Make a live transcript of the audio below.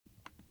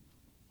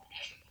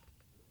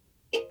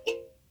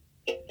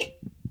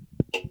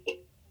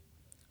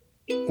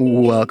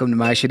Welcome to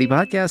my shitty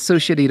podcast, So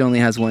Shitty It Only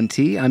Has One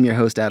T. I'm your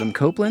host, Adam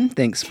Copeland.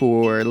 Thanks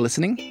for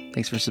listening.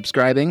 Thanks for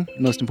subscribing.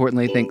 Most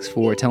importantly, thanks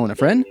for telling a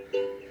friend.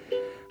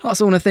 I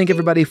also want to thank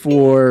everybody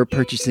for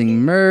purchasing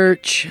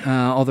merch,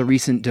 all the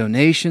recent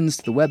donations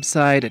to the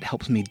website. It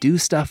helps me do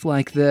stuff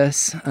like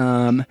this.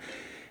 And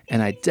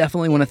I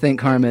definitely want to thank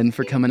Carmen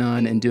for coming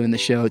on and doing the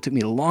show. It took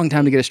me a long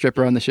time to get a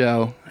stripper on the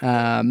show.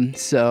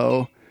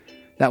 So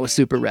that was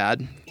super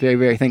rad. Very,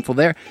 very thankful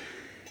there.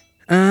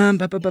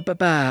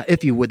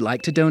 If you would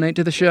like to donate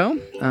to the show,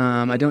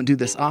 I don't do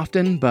this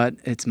often, but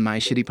it's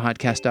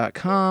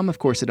myshittypodcast.com. Of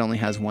course, it only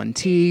has one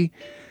T.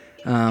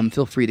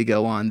 Feel free to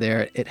go on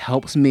there. It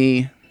helps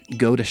me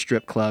go to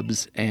strip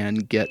clubs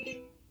and get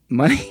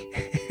money,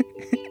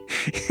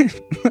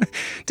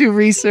 do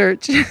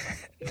research,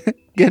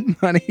 get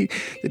money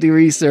to do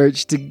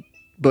research to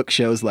book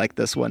shows like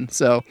this one.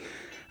 So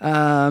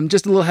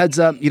just a little heads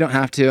up. You don't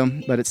have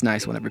to, but it's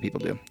nice whenever people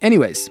do.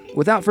 Anyways,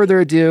 without further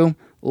ado,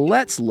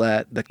 let's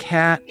let the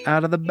cat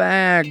out of the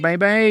bag,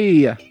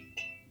 baby.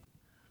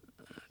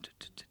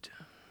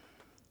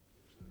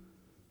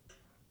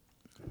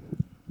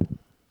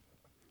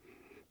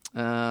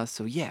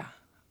 So yeah,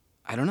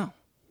 I don't know.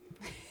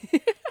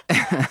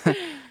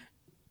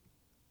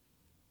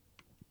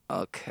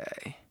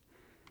 Okay.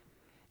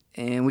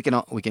 And we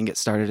can get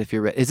started if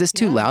you're ready. Is this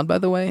too loud, by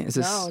the way?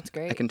 No, it's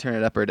great. I can turn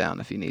it up or down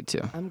if you need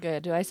to. I'm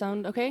good. Do I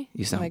sound okay?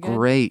 You sound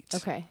great.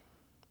 Okay.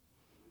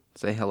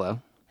 Say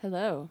hello.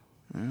 Hello.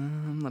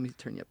 Let me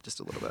turn you up just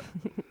a little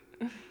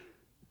bit.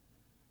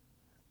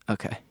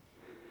 Okay.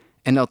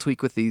 And I'll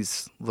tweak with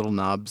these little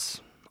knobs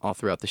all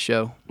throughout the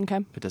show. Okay.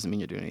 It doesn't mean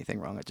you're doing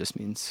anything wrong. It just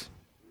means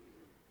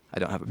I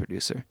don't have a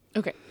producer.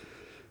 Okay.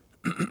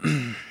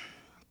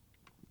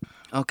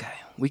 Okay.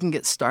 We can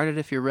get started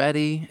if you're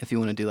ready. If you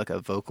want to do like a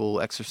vocal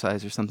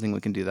exercise or something,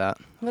 we can do that.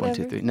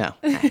 Whatever. 1, 2, 3. No.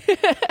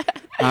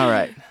 All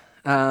right.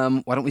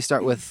 Why don't we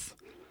start with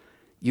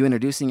you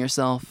introducing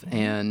yourself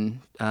and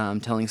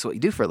telling us what you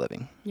do for a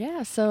living.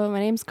 Yeah, so my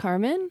name's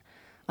Carmen,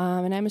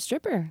 and I'm a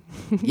stripper.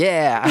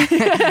 Yeah.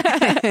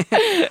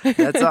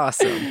 That's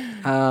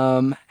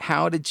awesome.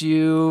 How did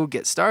you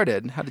get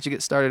started? How did you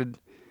get started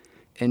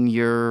in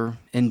your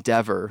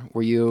endeavor?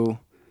 You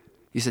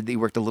said that you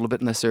worked a little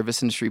bit in the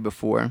service industry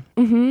before.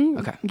 Mm-hmm.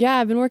 Okay. Yeah,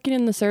 I've been working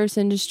in the service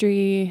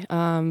industry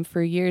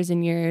for years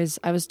and years.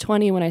 I was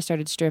 20 when I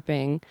started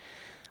stripping.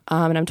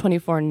 And I'm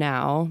 24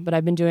 now, but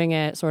I've been doing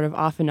it sort of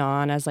off and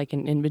on as like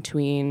an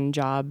in-between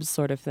jobs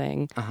sort of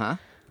thing. Uh-huh.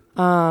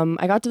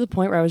 I got to the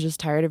point where I was just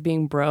tired of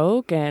being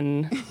broke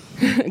and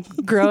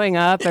growing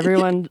up,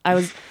 I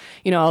was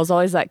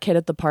always that kid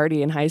at the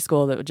party in high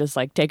school that would just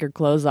like take her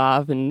clothes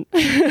off and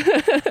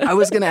I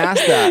was going to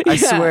ask that. I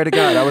swear to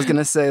God. I was going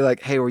to say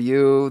like, hey, were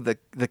you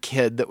the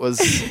kid that was...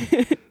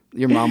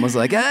 Your mom was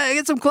like, hey,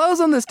 get some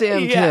clothes on this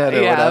damn kid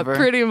or whatever.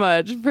 Pretty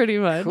much.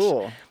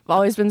 Cool. I've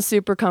always been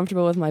super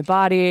comfortable with my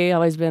body.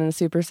 Always been a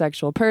super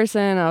sexual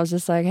person. I was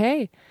just like,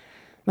 hey,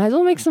 might as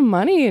well make some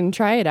money and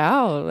try it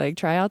out. Like,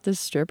 try out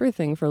this stripper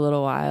thing for a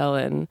little while.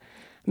 And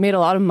made a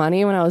lot of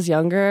money when I was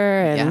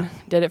younger and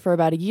did it for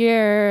about a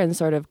year and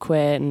sort of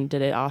quit and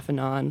did it off and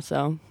on.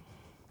 So,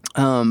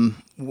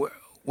 what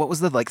was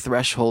the like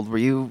threshold?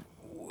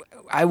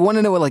 I want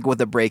to know what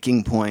the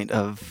breaking point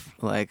of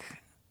like,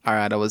 all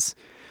right, I was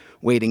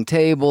waiting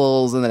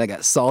tables, and then I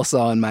got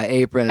salsa on my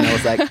apron, and I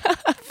was like,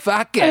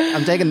 fuck it.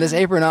 I'm taking this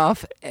apron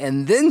off,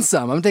 and then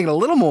some. I'm taking a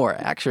little more,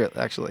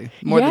 actually.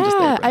 More than just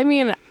the apron. I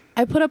mean,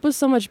 I put up with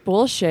so much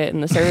bullshit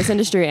in the service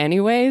industry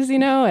anyways,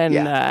 and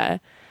I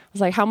was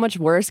like, how much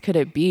worse could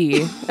it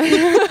be?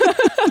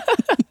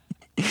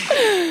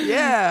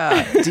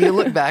 Yeah. Do you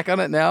look back on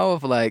it now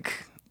of like,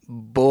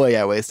 boy,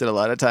 I wasted a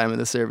lot of time in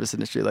the service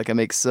industry. Like, I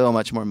make so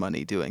much more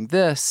money doing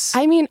this.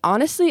 I mean,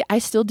 honestly, I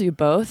still do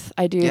both.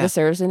 I do the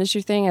service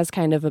industry thing as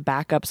kind of a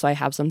backup so I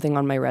have something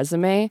on my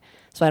resume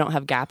so I don't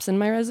have gaps in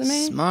my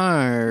resume.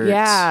 Smart.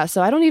 Yeah,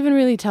 so I don't even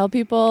really tell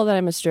people that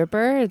I'm a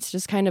stripper. It's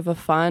just kind of a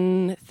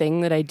fun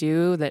thing that I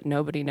do that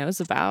nobody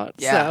knows about.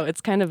 Yeah. So it's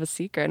kind of a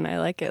secret, and I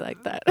like it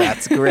like that.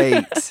 That's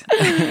great.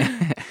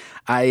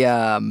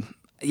 I've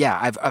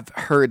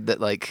heard that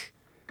like,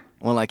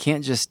 well, I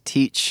can't just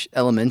teach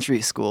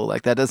elementary school.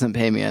 Like, that doesn't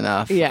pay me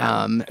enough.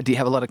 Yeah. Do you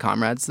have a lot of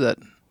comrades that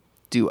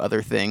do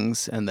other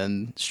things and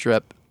then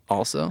strip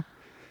also?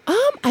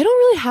 I don't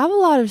really have a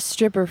lot of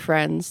stripper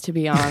friends, to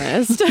be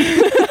honest.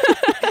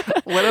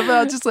 What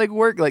about just like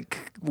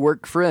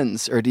work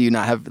friends? Or do you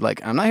not have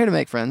like, I'm not here to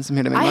make friends. I'm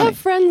here to make money. I have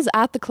friends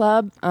at the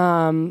club.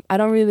 I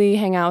don't really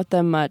hang out with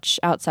them much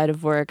outside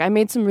of work. I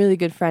made some really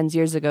good friends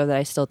years ago that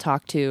I still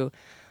talk to.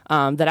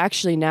 That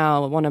actually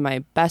now one of my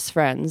best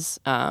friends,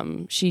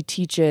 she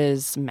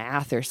teaches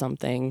math or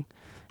something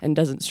and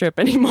doesn't strip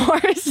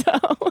anymore. So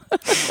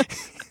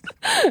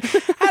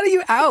How do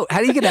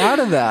you get out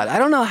of that? I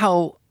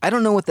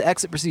don't know what the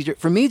exit procedure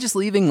for me. Just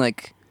leaving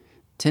like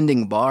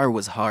tending bar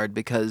was hard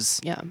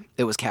because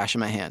it was cash in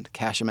my hand.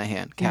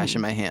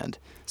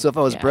 So if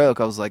I was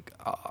broke, I was like,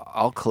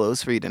 I'll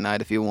close for you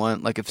tonight if you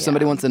want. Like if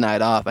somebody wants a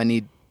night off, I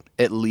need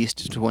at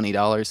least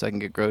 $20 so I can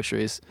get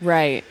groceries.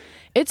 Right.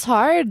 It's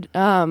hard.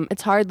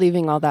 It's hard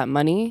leaving all that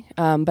money.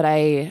 But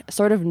I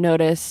sort of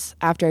notice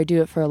after I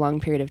do it for a long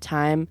period of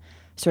time,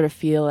 sort of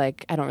feel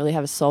like I don't really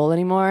have a soul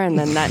anymore. And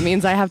then that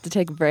means I have to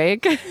take a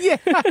break. Yeah.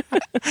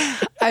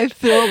 I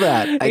feel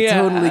that. I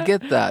totally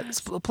get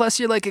that. Plus,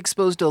 you're like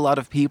exposed to a lot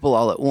of people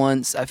all at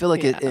once. I feel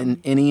like in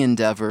any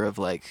endeavor of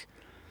like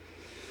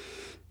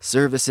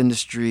service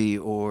industry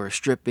or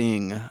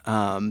stripping,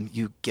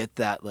 you get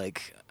that.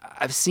 Like,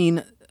 I've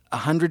seen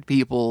 100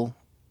 people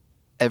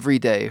every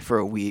day for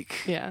a week.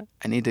 Yeah.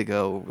 I need to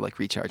go like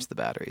recharge the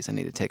batteries. I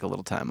need to take a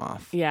little time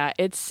off. Yeah,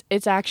 it's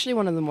actually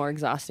one of the more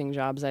exhausting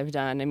jobs I've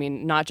done. I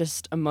mean, not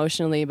just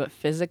emotionally, but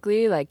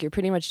physically. Like, you're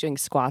pretty much doing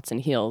squats and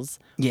heels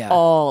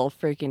all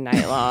freaking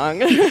night long.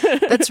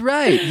 That's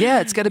right.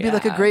 Yeah, it's got to be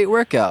like a great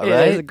workout,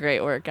 right? It is a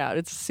great workout.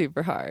 It's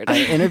super hard.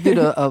 I interviewed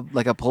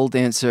a pole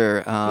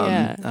dancer,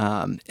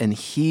 and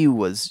he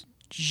was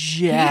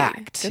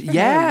jacked.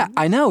 Yeah,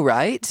 I know,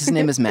 right? His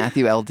name is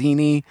Matthew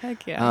Aldini.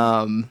 Heck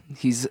yeah.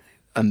 He's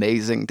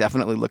amazing.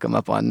 Definitely look him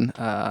up on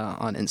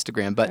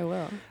Instagram. But I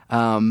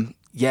will.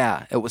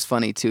 Yeah, it was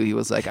funny too. He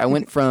was like, I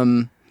went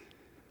from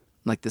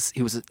like this.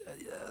 He was a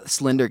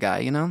slender guy,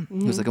 you know.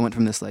 He was like, I went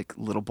from this like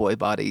little boy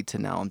body to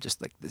now I'm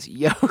just like this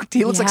yoked.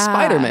 He looks like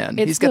Spider-Man.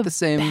 He's got the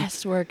same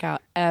best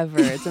workout ever.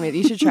 It's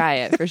amazing. You should try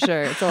it for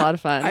sure. It's a lot of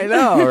fun. I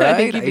know, right? I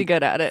think you'd be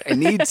good at it. I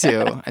need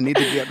to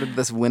get rid of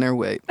this winter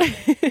weight.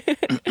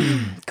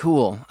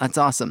 Cool. That's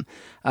awesome.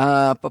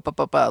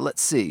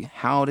 Let's see.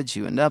 How did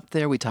you end up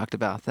there? We talked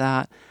about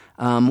that.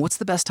 What's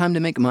the best time to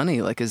make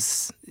money? Like,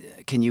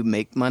 can you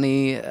make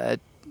money at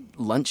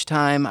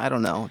lunchtime? I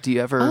don't know. Do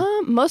you ever?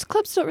 Most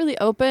clubs don't really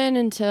open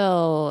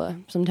until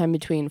sometime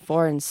between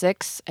 4 and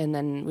 6, and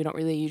then we don't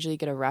really usually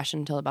get a rush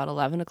until about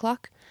 11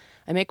 o'clock.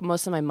 I make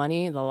most of my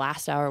money the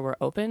last hour we're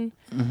open.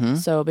 Mm-hmm.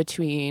 So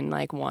between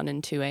like 1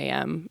 and 2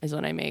 a.m. is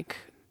when I make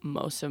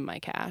most of my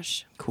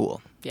cash.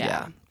 Cool.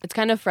 Yeah. It's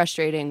kind of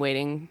frustrating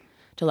waiting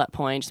till that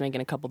point, just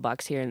making a couple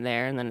bucks here and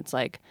there, and then it's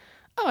like,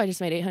 oh, I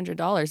just made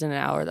 $800 in an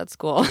hour. That's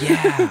cool.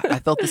 Yeah, I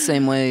felt the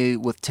same way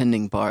with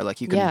tending bar. Like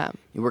you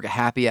work a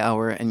happy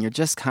hour, and you're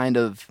just kind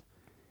of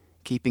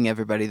keeping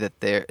everybody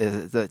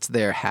that's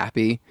there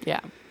happy.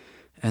 Yeah.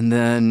 And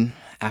then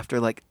after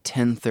like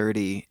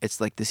 10:30, it's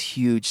like this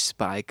huge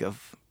spike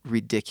of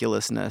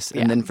ridiculousness.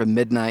 And then from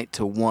midnight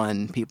to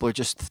 1, people are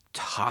just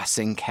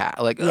tossing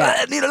like,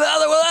 I need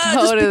another one.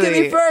 Totally. Just give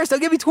me first. I'll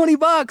give you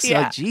 $20.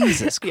 Yeah. Like,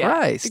 Jesus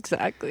Christ.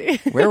 Exactly.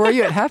 Where were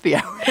you at happy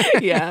hour?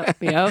 Yep.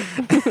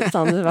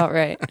 Sounds about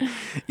right.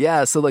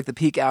 Yeah. So like the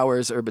peak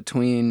hours are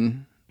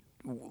between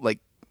like,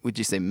 would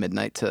you say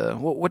midnight to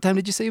what time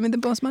did you say you made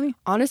the most money?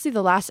 Honestly,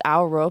 the last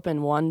hour we're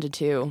open 1 to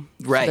 2.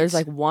 Right. So there's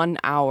like 1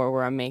 hour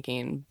where I'm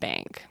making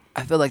bank.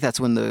 I feel like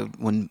that's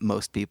when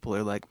most people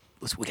are like,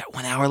 we got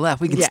 1 hour left.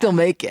 We can still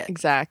make it.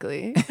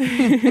 Exactly.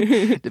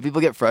 Do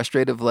people get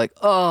frustrated of like,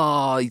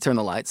 oh, you turn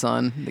the lights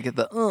on? They get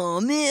the,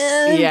 oh,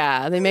 man.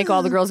 Yeah. They make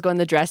all the girls go in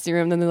the dressing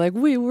room. Then they're like,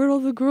 wait, where'd all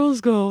the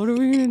girls go? What are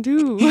we going to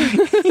do?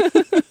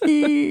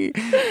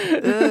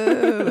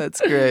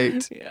 That's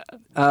great. Yeah.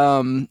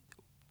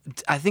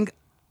 I think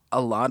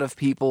a lot of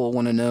people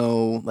want to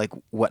know like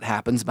what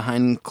happens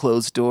behind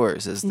closed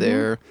doors. Is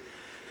there,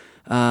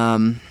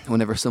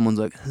 whenever someone's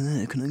like,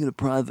 hey, can I get a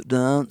private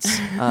dance?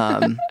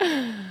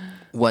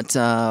 What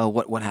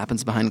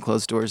happens behind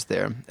closed doors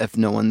there? If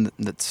no one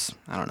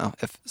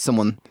if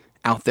someone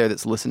out there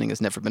that's listening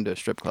has never been to a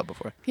strip club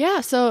before.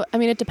 Yeah, so I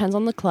mean, it depends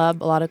on the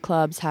club. A lot of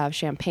clubs have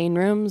champagne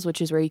rooms, which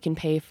is where you can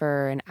pay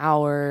for an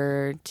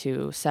hour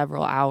to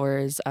several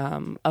hours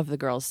of the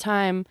girl's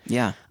time.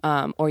 Yeah.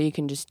 Or you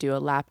can just do a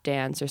lap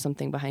dance or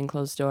something behind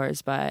closed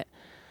doors. But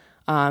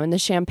in the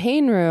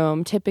champagne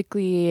room,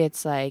 typically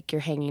it's like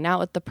you're hanging out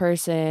with the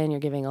person,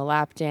 you're giving a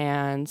lap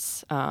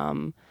dance.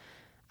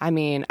 I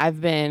mean,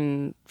 I've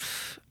been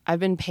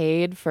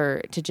paid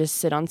to just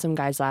sit on some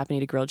guy's lap and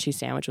eat a grilled cheese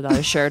sandwich without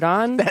a shirt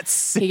on.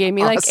 He gave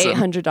me like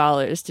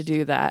 $800 to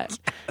do that. Yes.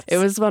 It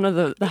was one of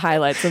the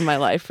highlights of my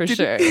life for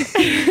sure.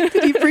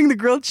 Did he bring the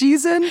grilled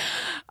cheese in?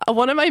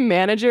 One of my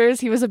managers,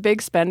 he was a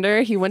big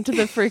spender. He went to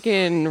the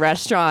freaking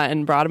restaurant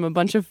and brought him a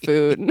bunch of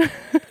food.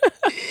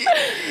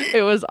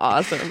 It was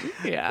awesome.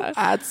 Yeah.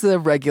 That's the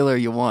regular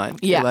you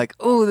want. Yeah. You're like,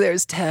 oh,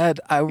 there's Ted.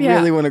 I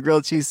really want a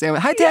grilled cheese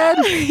sandwich. Hi, Ted.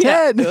 Yeah.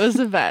 Ted. It was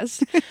the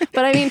best.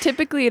 But I mean,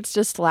 typically it's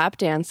just lap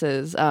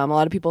dances. A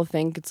lot of people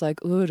think it's like,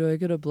 oh, do I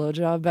get a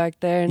blowjob back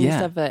there and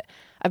stuff? But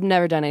I've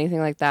never done anything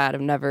like that. I've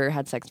never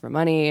had sex for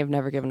money. I've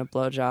never given a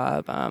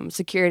blowjob.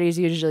 Security is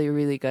usually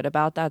really good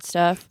about that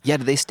stuff. Yeah,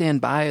 do they stand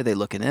by? Are they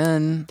looking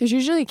in? There's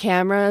usually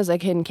cameras,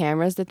 like hidden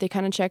cameras that they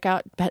kind of check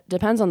out.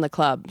 Depends on the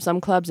club.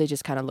 Some clubs, they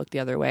just kind of look the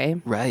other way.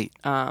 Right.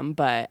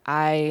 But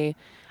I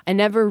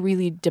never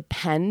really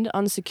depend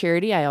on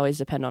security. I always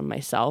depend on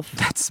myself.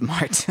 That's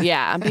smart.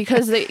 Yeah,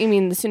 because as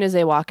soon as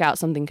they walk out,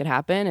 something could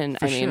happen. And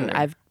sure.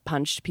 I've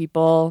punched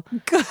people.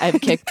 Good. I've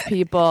kicked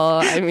people.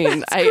 I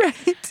mean, great.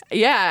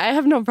 Yeah, I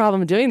have no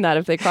problem doing that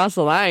if they cross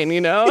the line,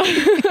 you know?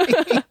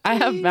 I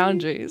have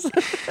boundaries.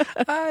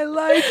 I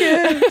like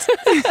it.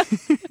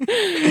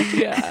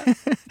 Yeah.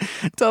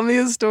 Tell me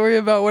a story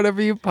about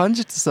whenever you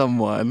punched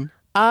someone.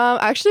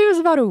 Actually, it was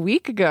about a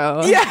week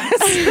ago.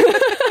 Yes.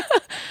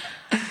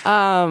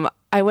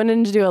 I went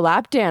in to do a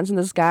lap dance and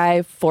this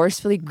guy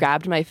forcefully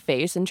grabbed my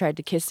face and tried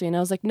to kiss me. And I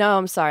was like, no,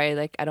 I'm sorry.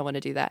 Like, I don't want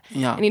to do that.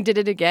 Yeah. And he did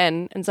it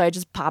again. And so I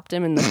just popped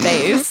him in the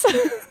face.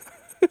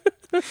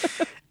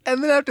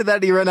 And then after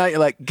that, you run out. You're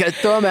like,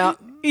 throw him out.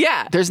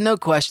 Yeah. There's no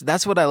question.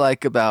 That's what I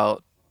like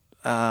about.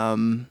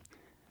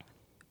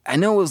 I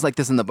know it was like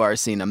this in the bar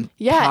scene. I'm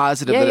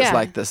positive that it's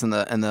like this in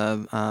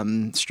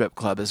the strip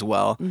club as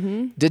well.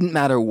 Mm-hmm. Didn't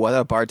matter what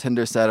a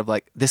bartender said of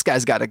like, this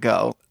guy's got to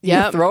go.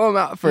 Yep. You throw him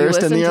out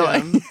first, and you're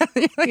like,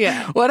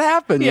 what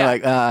happened?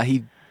 Yeah.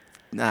 You're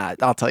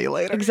like, I'll tell you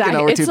later.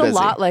 Exactly. We're it's too busy. A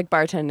lot like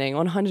bartending,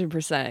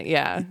 100%.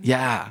 Yeah.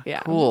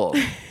 Yeah. Cool.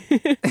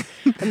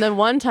 And then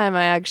one time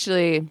I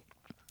actually,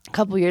 a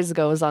couple years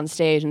ago, was on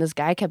stage and this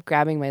guy kept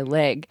grabbing my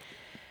leg.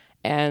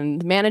 And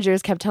the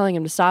managers kept telling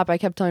him to stop. I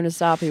kept telling him to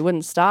stop. He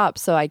wouldn't stop.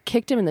 So I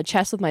kicked him in the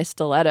chest with my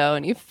stiletto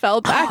and he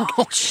fell back.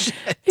 Oh, shit.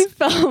 He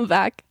fell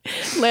back,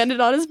 landed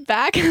on his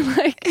back. And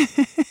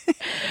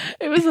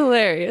it was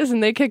hilarious.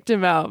 And they kicked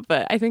him out.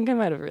 But I think I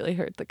might have really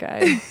hurt the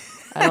guy.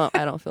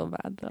 I don't feel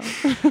bad though.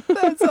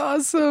 That's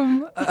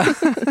awesome.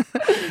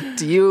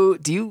 Do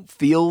you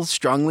feel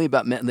strongly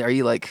about men? Are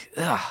you like,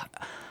 ugh?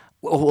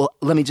 Well,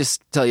 let me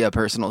just tell you a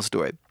personal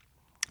story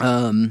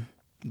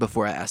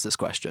before I ask this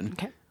question.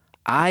 Okay.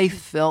 I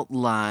felt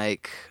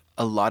like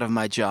a lot of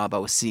my job, I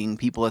was seeing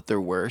people at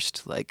their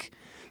worst. Like,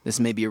 this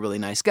may be a really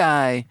nice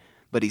guy,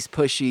 but he's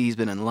pushy. He's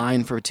been in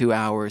line for 2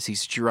 hours.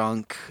 He's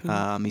drunk.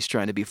 He's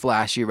trying to be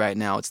flashy right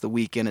now. It's the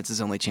weekend. It's his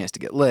only chance to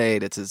get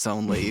laid. It's his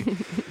only,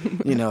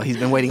 he's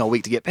been waiting all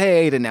week to get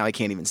paid, and now he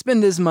can't even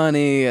spend his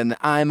money. And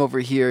I'm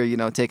over here,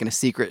 taking a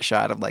secret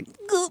shot of like,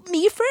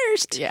 me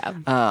first. Yeah.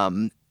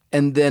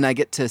 And then I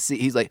get to see,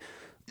 he's like,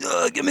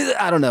 give me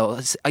that. I don't know.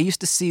 I used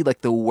to see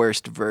like the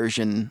worst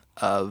version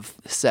of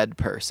said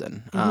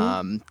person,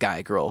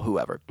 guy, girl,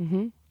 whoever.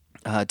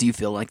 Mm-hmm. Do you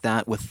feel like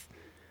that with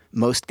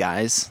most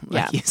guys?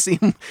 Like, you see,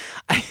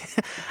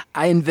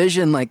 I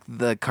envision like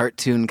the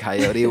cartoon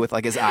coyote with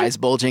like his eyes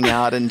bulging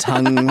out and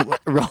tongue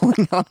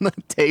rolling on the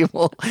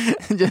table.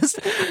 Just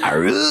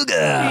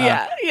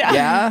aruga.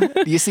 Yeah.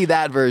 You see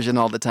that version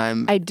all the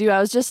time. I do. I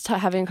was just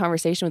having a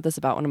conversation with this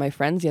about one of my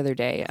friends the other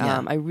day.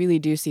 I really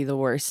do see the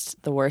worst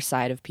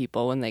side of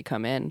people when they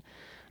come in.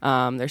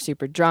 They're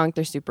super drunk.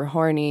 They're super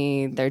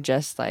horny. They're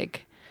just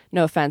like,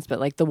 no offense, but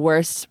like the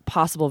worst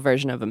possible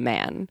version of a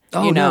man.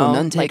 Oh, no,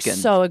 none taken. Like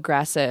so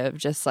aggressive,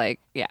 just like,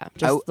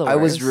 just the worst. I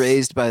was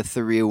raised by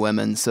 3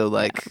 women, so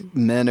like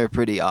men are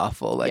pretty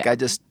awful. Like I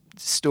just,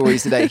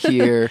 stories that I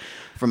hear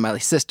from my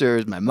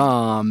sisters, my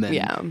mom,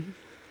 and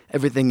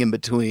everything in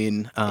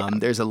between.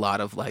 There's a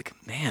lot of like,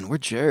 man, we're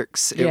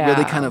jerks. It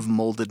really kind of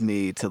molded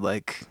me to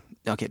like,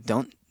 okay,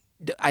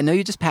 I know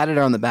you just patted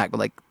her on the back, but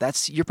like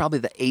you're probably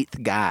the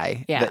 8th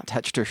guy that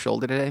touched her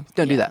shoulder today.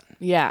 Don't do that.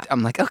 Yeah.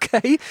 I'm like,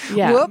 okay.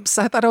 Yeah. Whoops.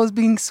 I thought I was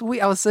being sweet.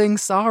 I was saying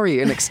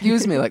sorry and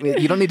excuse me. Like,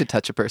 you don't need to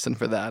touch a person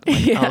for that. I'm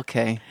like,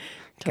 okay.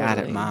 Totally. Got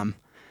it,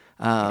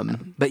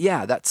 Mom. But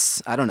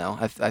that's, I don't know.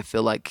 I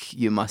feel like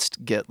you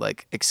must get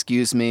like,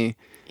 excuse me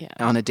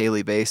on a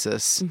daily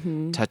basis,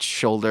 touch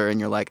shoulder, and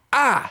you're like,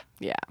 ah.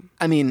 Yeah.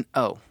 I mean,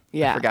 I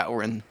forgot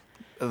we're in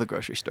the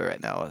grocery store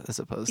right now as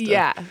opposed to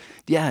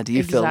do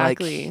you feel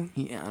like I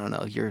don't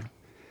know,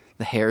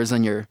 the hairs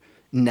on your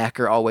neck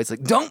are always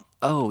like, don't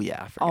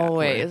I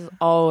forgot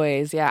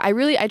always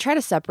I try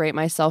to separate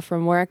myself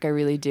from work. I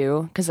really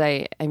do, because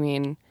I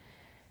mean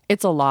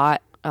it's a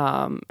lot,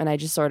 and I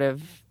just sort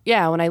of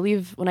when I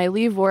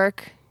leave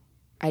work,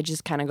 I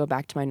just kind of go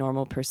back to my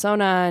normal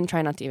persona and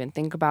try not to even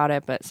think about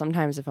it. But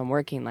sometimes if I'm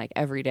working like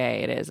every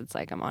day, it's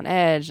like I'm on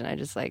edge and I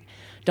just like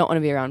don't want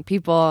to be around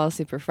people,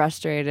 super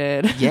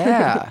frustrated.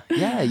 Yeah.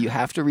 You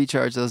have to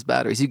recharge those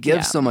batteries. You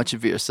give so much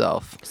of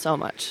yourself. So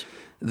much.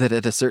 That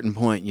at a certain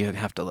point you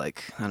have to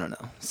like, I don't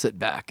know, sit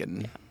back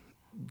and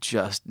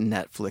just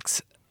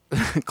Netflix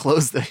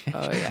close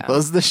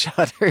the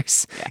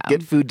shutters,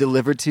 get food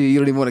delivered to you. You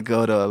don't even want to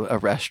go to a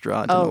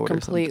restaurant and order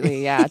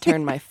completely something.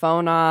 Turn my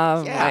phone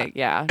off.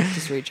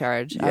 Just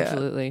recharge.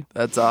 Absolutely.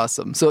 That's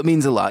awesome. So it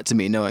means a lot to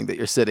me knowing that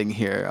you're sitting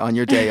here on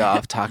your day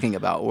off talking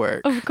about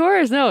work. Of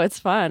course. No, it's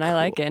fun. I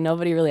like it.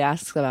 Nobody really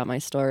asks about my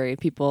story.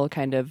 People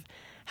kind of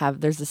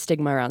there's a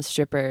stigma around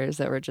strippers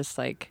that we're just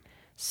like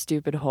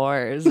stupid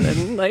whores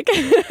and like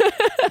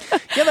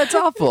that's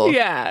awful.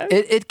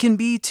 It can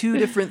be 2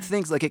 different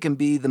things. Like it can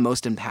be the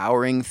most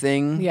empowering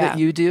thing that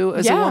you do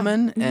as a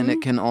woman, and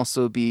it can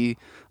also be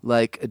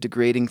like a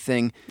degrading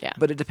thing,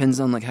 but it depends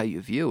on like how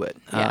you view it.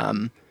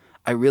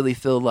 I really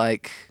feel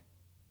like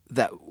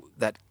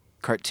that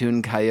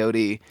cartoon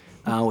coyote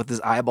with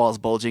his eyeballs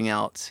bulging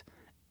out,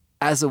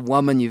 as a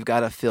woman you've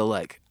got to feel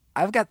like,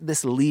 I've got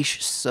this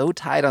leash so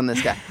tight on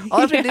this guy. All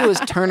I have to do is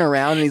turn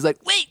around and he's like,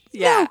 wait,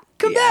 no,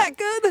 come back,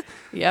 good.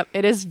 Yep,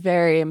 it is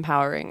very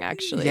empowering,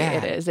 actually.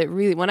 It is. It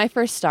really, when I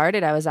first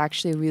started, I was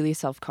actually a really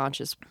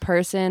self-conscious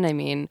person. I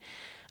mean,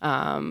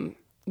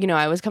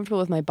 I was comfortable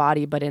with my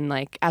body, but in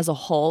like, as a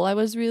whole, I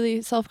was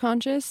really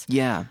self-conscious.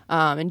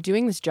 And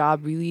doing this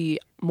job really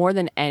more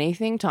than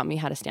anything, taught me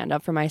how to stand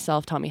up for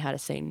myself, taught me how to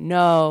say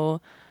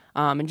no,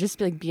 and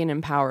just like be an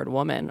empowered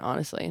woman,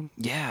 honestly.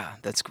 Yeah,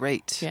 that's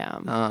great. Yeah.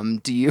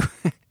 Do you?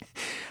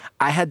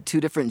 I had 2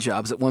 different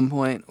jobs at one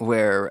point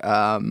where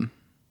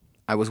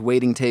I was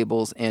waiting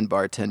tables and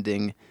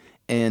bartending,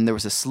 and there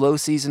was a slow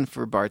season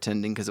for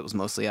bartending because it was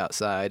mostly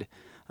outside,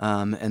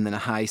 and then a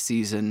high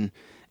season,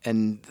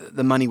 and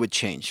the money would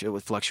change. It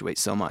would fluctuate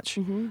so much.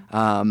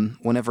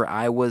 Whenever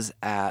I was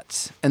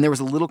at, and there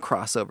was a little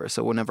crossover,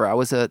 so whenever I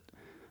was at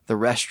the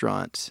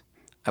restaurant,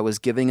 I was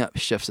giving up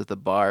shifts at the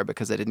bar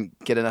because I didn't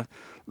get enough.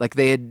 Like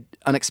they had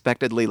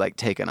unexpectedly like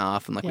taken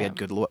off, and like we had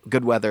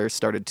good weather,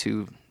 started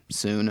too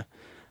soon.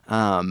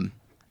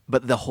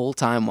 But the whole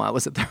time while I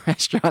was at the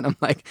restaurant, I'm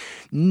like,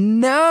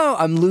 no,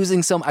 I'm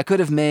losing I could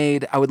have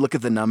made, I would look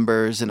at the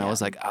numbers and I was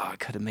like, oh, I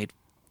could have made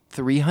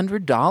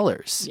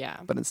 $300. Yeah.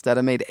 But instead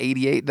I made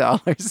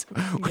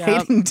 $88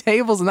 waiting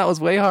tables, and that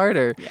was way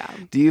harder. Yeah.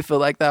 Do you feel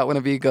like that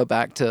whenever you go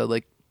back to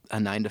like a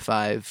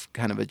 9-to-5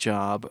 kind of a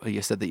job?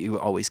 You said that you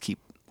always keep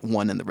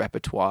one in the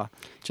repertoire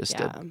just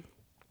to...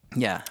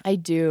 Yeah. I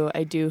do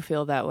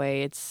feel that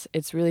way.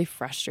 It's really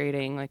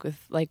frustrating, like we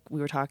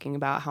were talking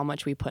about how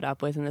much we put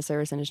up with in the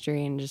service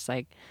industry, and just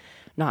like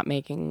not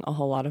making a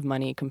whole lot of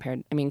money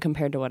compared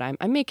to what I'm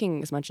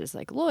making as much as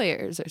like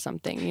lawyers or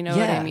something, you know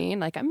what I mean?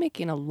 Like I'm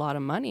making a lot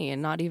of money,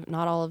 and not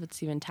all of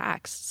it's even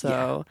taxed.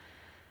 So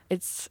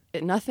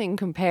nothing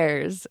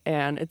compares,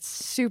 and it's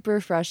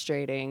super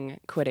frustrating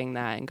quitting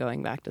that and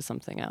going back to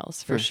something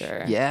else for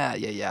sure.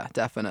 Yeah,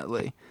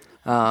 definitely.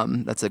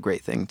 That's a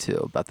great thing too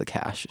about the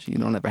cash. You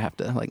don't ever have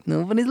to like,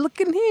 nobody's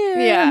looking here.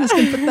 Yeah. I'm just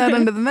gonna put that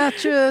under the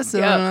mattress.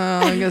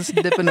 I guess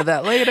dip into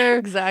that later.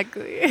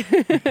 Exactly.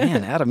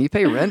 Man, Adam, you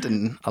pay rent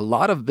and a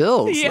lot of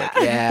bills. Yeah.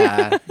 Like,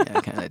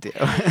 yeah, kind of do.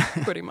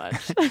 Pretty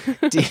much.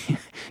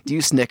 do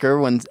you snicker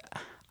when?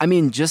 I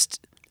mean,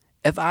 just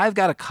if I've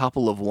got a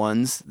couple of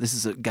ones,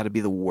 this has got to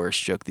be the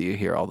worst joke that you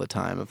hear all the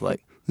time of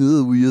like,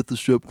 oh, were you at the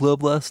strip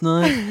club last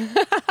night?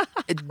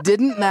 It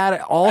didn't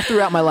matter. All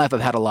throughout my life,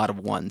 I've had a lot of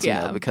ones, you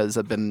know, because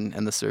I've been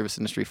in the service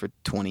industry for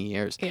 20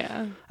 years.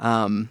 Yeah.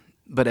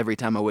 But every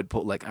time I would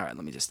pull, like, all right,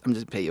 I'm just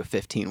pay you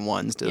 15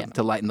 ones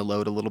to lighten the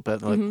load a little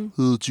bit. Like,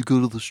 oh, did you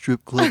go to the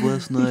strip club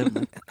last night?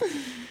 Like,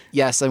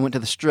 yes, I went to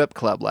the strip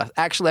club last.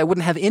 Actually, I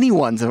wouldn't have any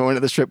ones if I went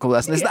to the strip club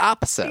last night. It's the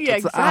opposite. Yeah,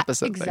 it's the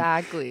opposite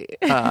exactly.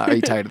 thing. Are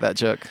you tired of that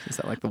joke? Is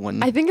that like the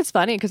one? I think it's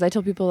funny because I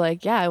tell people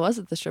like, yeah, I was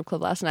at the strip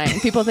club last night,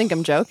 and people think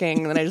I'm joking,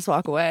 and then I just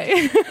walk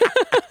away.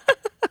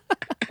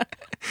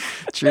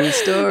 True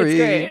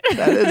story. It's great.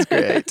 That is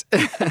great.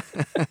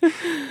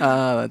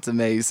 That's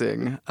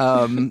amazing.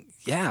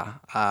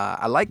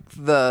 I like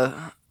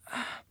the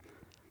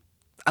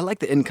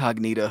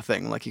incognito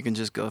thing. Like you can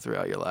just go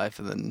throughout your life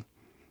and then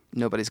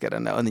nobody's got to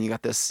know. And then you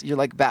got this, you're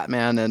like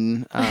Batman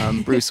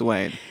and Bruce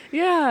Wayne.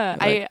 Yeah.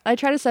 Like, I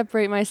try to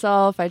separate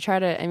myself. I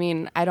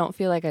don't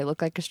feel like I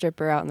look like a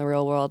stripper out in the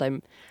real world.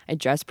 I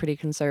dress pretty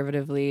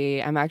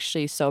conservatively. I'm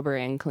actually sober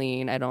and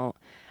clean. I don't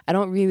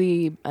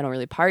really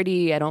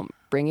party. I don't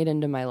bring it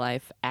into my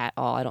life at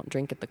all. I don't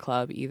drink at the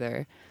club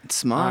either. It's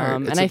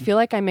smart. I feel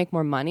like I make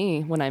more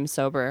money when I'm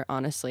sober,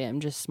 honestly. I'm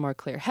just more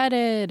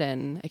clear-headed,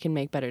 and I can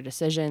make better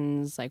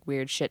decisions. Like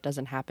weird shit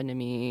doesn't happen to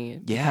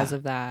me because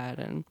of that.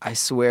 And I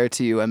swear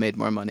to you, I made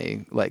more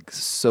money like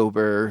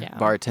sober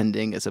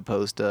bartending as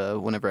opposed to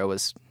whenever I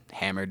was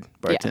hammered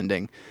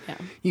bartending. Yeah.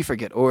 You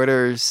forget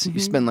orders.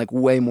 You spend like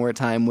way more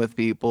time with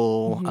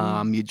people.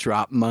 You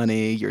drop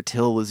money. Your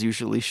till is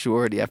usually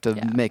short. You have to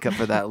make up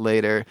for that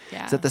later.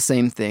 Is that the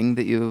same thing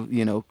that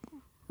you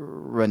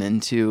run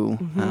into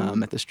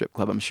at the strip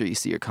club? I'm sure you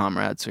see your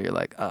comrades where you're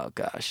like, oh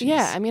gosh.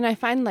 Yeah, I mean, I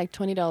find like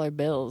 $20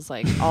 bills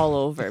like all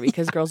over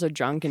because girls are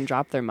drunk and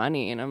drop their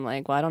money, and I'm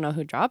like, well, I don't know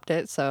who dropped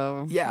it,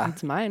 so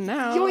it's mine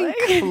now.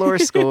 Yoink, floor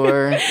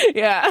score.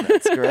 Yeah,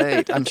 that's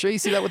great. I'm sure you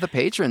see that with the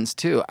patrons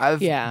too. I've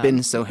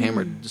been so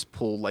hammered to just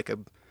pull like a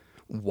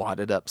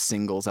wadded up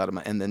singles out of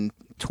my, and then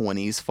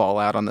 20s fall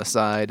out on the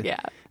side. Yeah.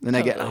 Then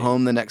I get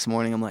home the next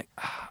morning, I'm like,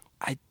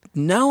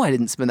 I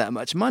didn't spend that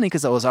much money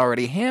because I was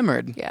already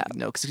hammered. Yeah.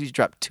 Because you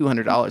dropped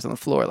 $200 on the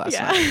floor last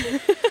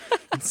night.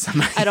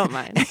 I don't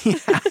mind.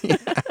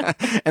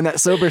 And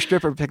that sober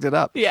stripper picked it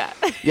up. Yeah.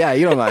 Yeah,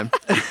 you don't mind.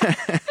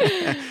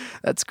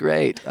 That's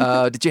great.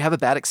 Did you have a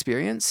bad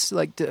experience?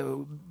 Like,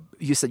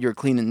 you said you're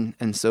clean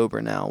and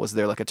sober now. Was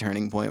there like a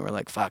turning point where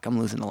like, fuck, I'm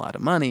losing a lot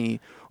of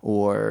money?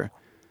 Or...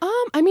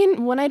 I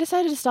mean, when I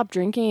decided to stop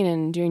drinking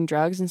and doing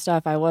drugs and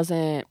stuff, I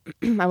wasn't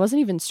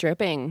even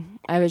stripping.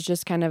 I was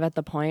just kind of at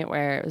the point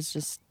where it was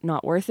just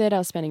not worth it. I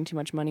was spending too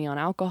much money on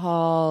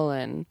alcohol,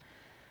 and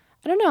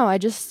I don't know. I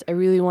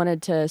really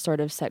wanted to sort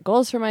of set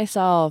goals for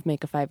myself,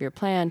 make a 5-year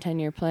plan,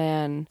 10-year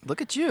plan.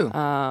 Look at you.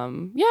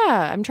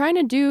 I'm trying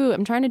to do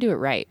it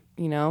right,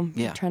 you know?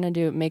 Yeah. I'm trying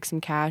to make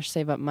some cash,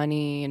 save up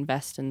money,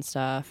 invest in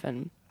stuff,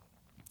 and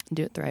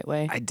do it the right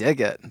way. I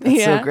dig it.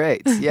 That's so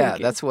great. Yeah,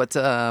 that's what...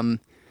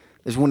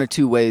 There's one or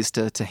two ways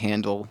to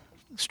handle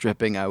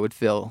stripping, I would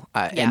feel.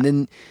 And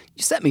then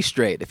you set me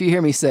straight. If you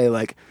hear me say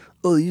like,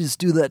 oh, you just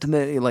do that to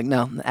me, you're like,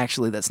 no,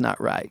 actually, that's not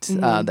right.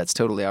 That's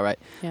totally all right.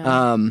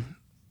 Yeah.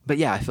 But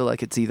yeah, I feel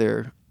like it's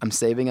either I'm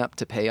saving up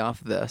to pay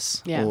off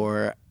this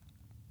or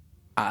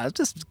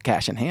just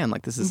cash in hand.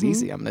 Like, this is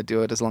easy. I'm going to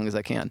do it as long as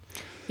I can.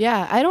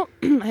 Yeah, I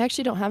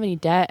actually don't have any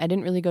debt. I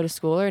didn't really go to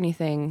school or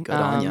anything. Good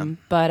on you.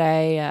 But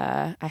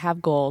I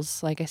have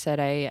goals. Like I said,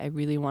 I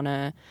really want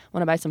to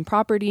buy some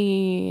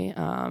property.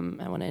 I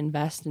want to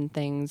invest in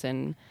things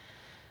and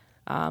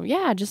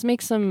just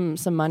make some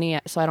money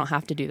so I don't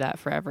have to do that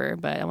forever.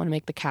 But I want to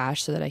make the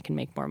cash so that I can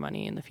make more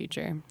money in the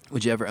future.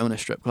 Would you ever own a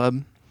strip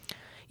club?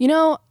 You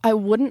know, I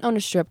wouldn't own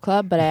a strip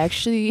club, but I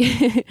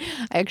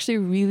actually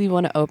really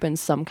want to open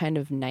some kind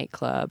of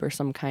nightclub or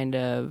some kind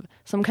of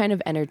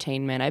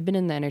entertainment. I've been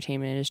in the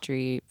entertainment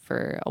industry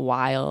for a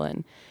while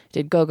and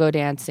did go-go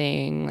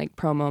dancing, like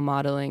promo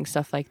modeling,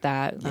 stuff like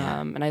that.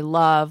 Yeah. And I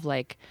love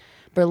like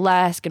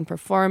burlesque and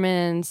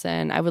performance,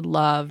 and I would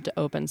love to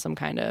open some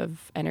kind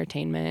of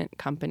entertainment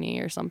company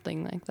or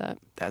something like that.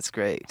 That's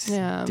great.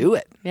 Yeah. Do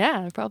it.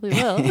 Yeah, I probably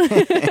will.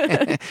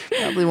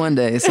 Probably one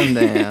day,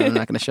 someday. I'm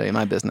not going to show you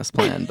my business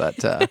plan,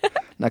 but I'm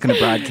not going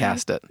to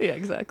broadcast it. Yeah,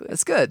 exactly.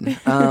 That's good.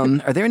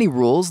 Are there any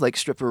rules, like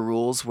stripper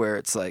rules, where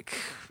it's like,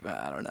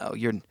 I don't know,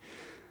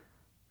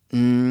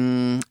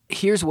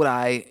 here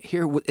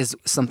is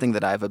something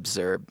that I've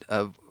observed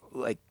of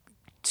like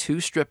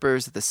two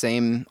strippers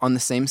on the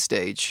same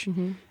stage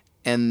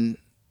and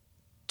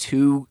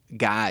two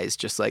guys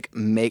just like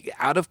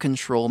out of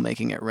control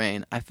making it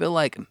rain. I feel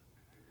like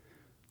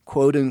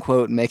quote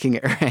unquote making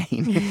it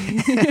rain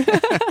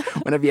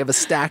whenever you have a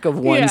stack of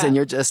ones and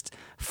you're just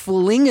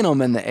flinging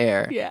them in the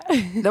air. Yeah.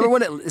 Number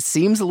one, it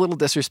seems a little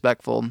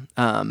disrespectful,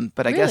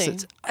 but I guess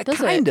it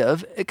kind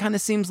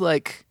of seems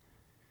like,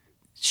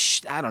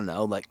 I don't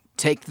know, like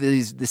take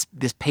this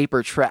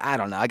paper trash. I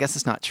don't know. I guess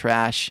it's not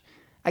trash.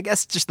 I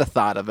guess just the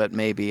thought of it,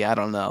 maybe. I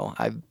don't know.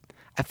 I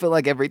feel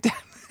like every time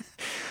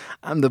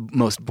I'm the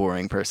most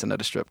boring person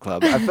at a strip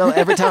club. I feel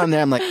every time I'm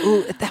there, I'm like,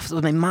 ooh, if that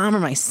was my mom or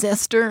my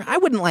sister, I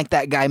wouldn't like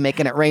that guy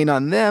making it rain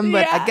on them.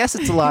 But I guess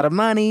it's a lot of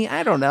money.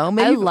 I don't know.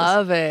 Maybe I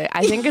love it.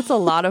 I think it's a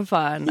lot of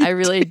fun. I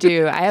really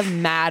do. I have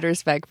mad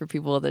respect for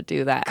people that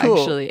do that. Cool.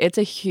 Actually, it's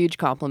a huge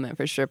compliment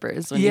for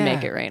strippers when you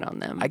make it rain on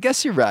them. I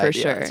guess you're right. For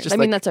sure. It's just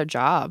that's our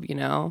job, you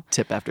know.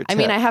 Tip after tip. I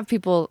mean, I have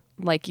people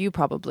like you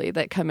probably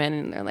that come in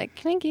and they're like,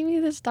 "Can I give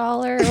you this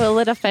 $1? Will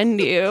it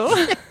offend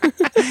you?"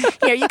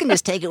 Here, you can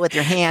just take it with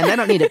your hand. I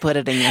don't need to put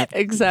it in your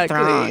exactly.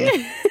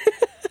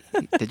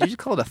 Thong. Did you just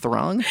call it a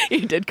throng?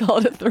 You did call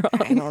it a throng.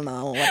 I don't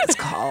know what it's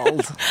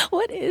called.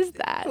 What is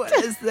that? What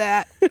is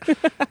that?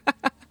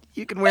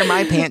 You can wear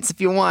my pants if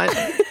you want.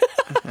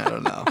 I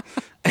don't know.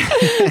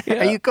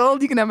 Are you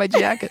cold? You can have my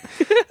jacket.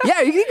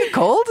 Yeah, you get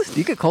cold? Do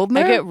you get cold in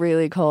there? I get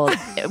really cold.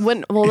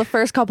 The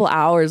first couple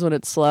hours when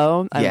it's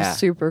slow, I'm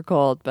super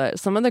cold. But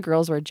some of the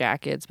girls wear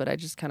jackets, but I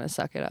just kind of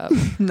suck it up.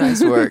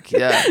 Nice work.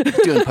 Yeah.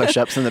 Doing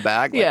push-ups in the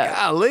back. Like,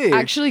 golly.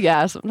 Actually,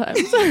 yeah, sometimes.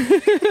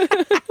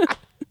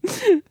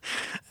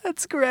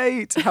 That's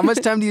great. How much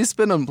time do you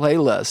spend on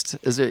playlist?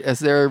 Is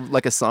there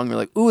like a song you're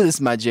like, ooh, this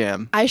is my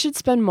jam? I should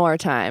spend more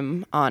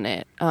time on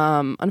it.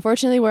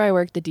 Unfortunately, where I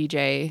work, the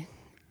DJ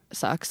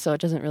sucks, so it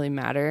doesn't really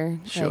matter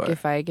like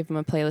if I give them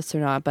a playlist or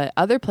not. But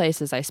other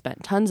places, I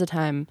spent tons of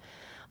time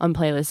on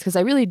playlists because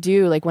I really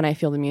do, like, when I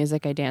feel the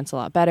music, I dance a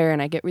lot better,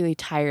 and I get really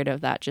tired of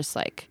that just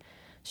like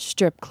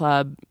strip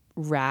club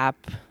rap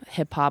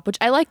hip hop, which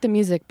I like the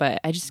music,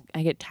 but I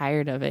get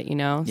tired of it, you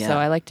know. So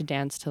I like to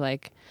dance to,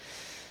 like,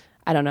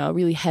 I don't know,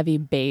 really heavy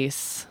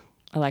bass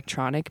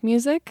electronic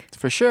music.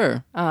 For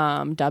sure.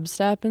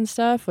 Dubstep and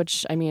stuff,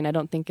 which, I mean, I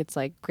don't think it's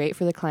like great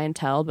for the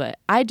clientele, but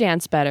I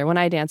dance better. When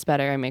I dance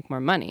better, I make more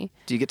money.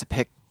 Do you get to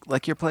pick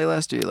like your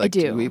playlist? Do you like, I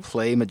do. Do we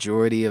play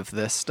majority of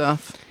this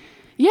stuff?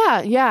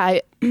 Yeah.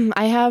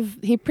 I have,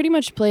 he pretty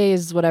much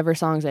plays whatever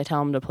songs I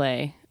tell him to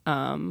play.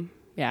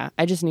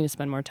 I just need to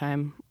spend more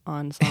time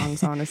on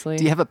songs, honestly.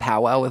 Do you have a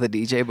powwow with a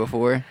DJ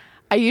before?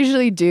 I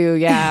usually do,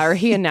 yeah. Or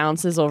he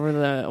announces over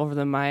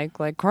the mic,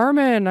 like,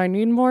 "Carmen, I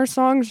need more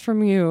songs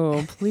from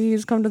you.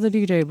 Please come to the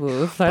DJ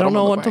booth. I don't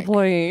know what to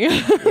play."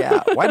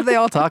 Yeah. Why do they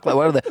all talk like?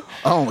 What are they?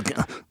 Oh,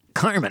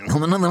 Carmen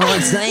coming on the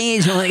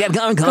stage. We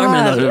got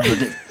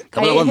Carmen.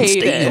 Coming on the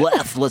stage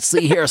left. Let's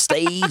see here.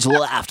 Stage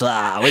left.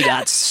 We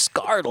got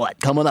Scarlet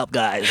coming up,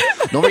 guys.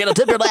 Don't forget to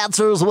tip your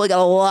dancers. We got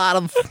a lot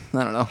of,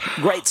 I don't know,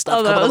 great stuff.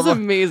 Oh, that was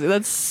amazing.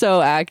 That's so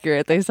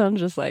accurate. They sound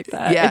just like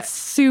that. Yeah. It's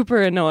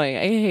super annoying.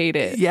 I hate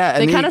it. Yeah.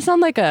 They kind of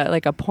sound like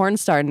a porn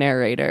star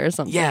narrator or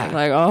something. Yeah.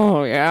 Like,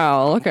 oh, yeah,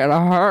 look at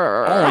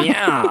her. Oh,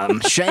 yeah.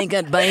 Shake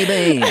it,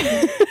 baby.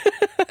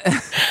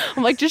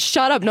 I'm like, just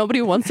shut up.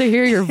 Nobody wants to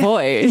hear your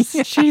voice.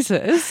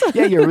 Jesus.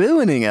 Yeah, you're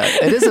ruining it.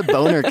 It is a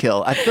boner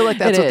kill. I feel like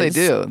that's what they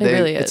do. It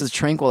really is. It's a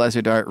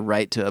tranquilizer dart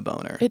right to a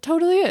boner. It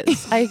totally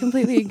is. I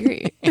completely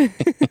agree.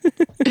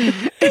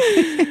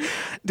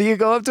 Do you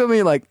go up to him and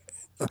you're like,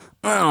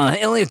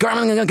 "Hey,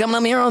 Carmen, coming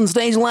up here on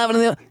stage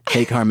live."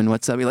 Hey, Carmen,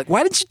 what's up? You're like,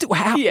 why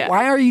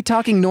are you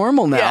talking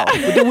normal now?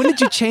 Yeah. When did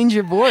you change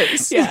your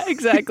voice? Yeah,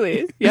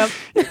 exactly. Yep.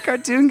 You're a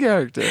cartoon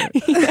character.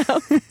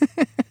 Yep.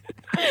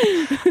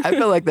 I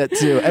feel like that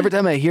too. Every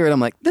time I hear it, I'm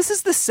like, this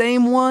is the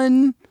same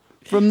one.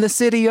 from the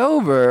city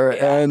over,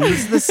 and this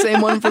is the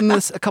same one from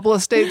a couple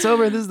of states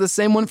over. This is the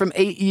same one from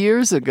 8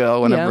 years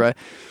ago. Whenever I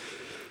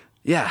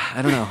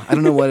don't know. I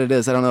don't know what it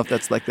is. I don't know if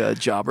that's like a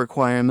job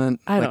requirement.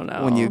 I don't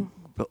know. When you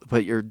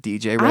put your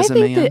DJ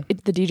resume in. I think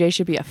that the DJ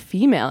should be a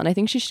female, and I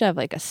think she should have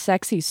like a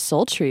sexy,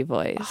 sultry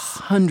voice.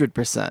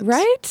 100%.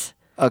 Right?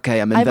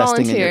 Okay, I'm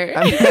investing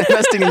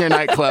in your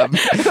nightclub.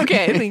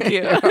 Okay, thank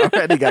you.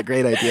 Already got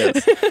great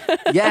ideas.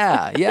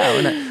 Yeah.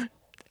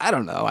 I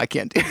don't know. I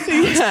can't do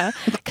it. Yeah.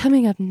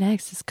 Coming up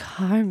next is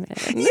Carmen.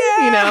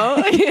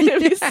 Yeah.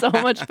 It'd be so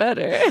much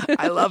better.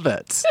 I love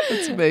it.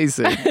 It's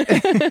amazing.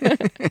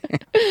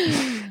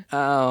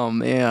 Oh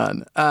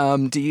man.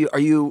 Are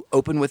you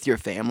open with your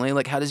family?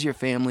 Like, how does your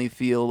family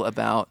feel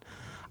about?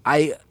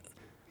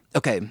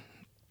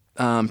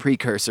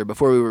 Precursor.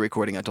 Before we were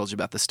recording, I told you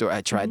about the story.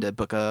 I tried to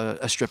book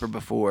a stripper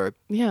before.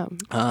 Yeah.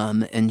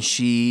 And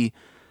she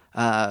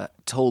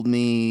told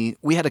me,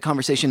 we had a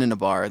conversation in a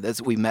bar.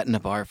 We met in a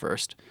bar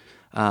first.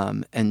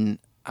 And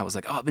I was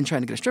like, I've been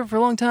trying to get a stripper for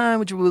a long time.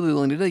 Would you be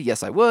willing to do it?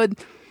 Yes, I would.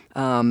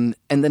 And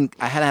then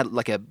I had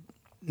like a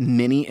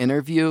mini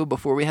interview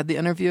before we had the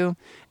interview.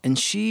 And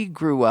she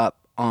grew up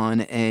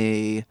on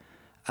it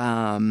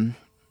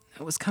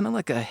was kind of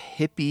like a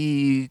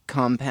hippie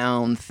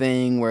compound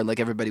thing where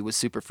like everybody was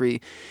super free.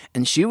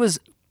 And she was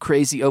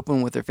crazy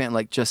open with her family,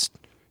 like just,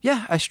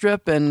 I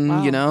strip and,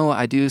 Wow.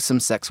 I do some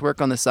sex work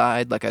on the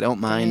side. Like I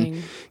don't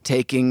mind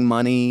taking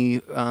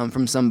money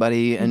from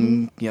somebody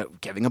and,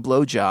 giving a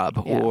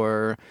blowjob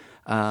or,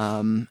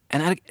 and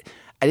I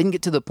didn't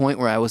get to the point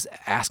where I was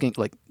asking,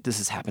 like, does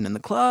this happen in the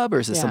club or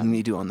is this something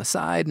you do on the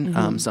side?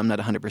 So I'm not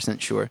 100%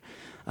 sure.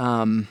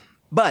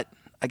 But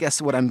I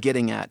guess what I'm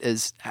getting at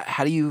is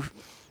how do you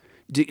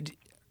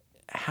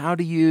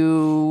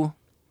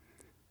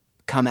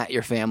come at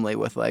your family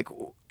with like,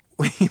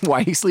 why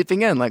are you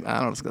sleeping in? Like, I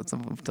don't know, it's got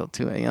until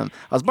 2 a.m.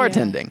 I was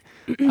bartending.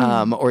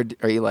 Or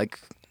are you like,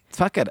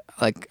 fuck it.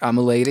 Like, I'm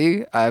a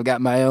lady. I've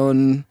got my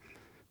own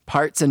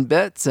parts and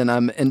bits and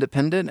I'm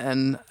independent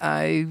and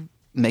I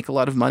make a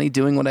lot of money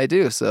doing what I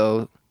do.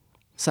 So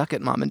suck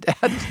it, mom and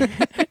dad.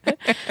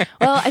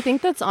 Well, I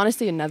think that's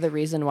honestly another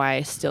reason why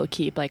I still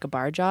keep like a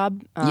bar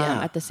job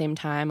at the same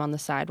time on the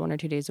side 1 or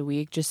 2 days a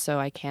week, just so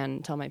I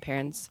can tell my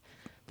parents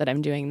that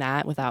I'm doing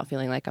that without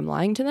feeling like I'm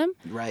lying to them.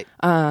 Right.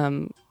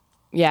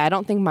 I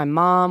don't think my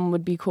mom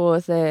would be cool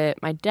with it.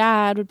 My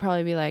dad would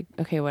probably be like,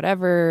 okay,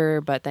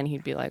 whatever. But then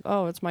he'd be like,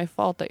 oh, it's my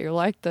fault that you're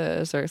like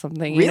this or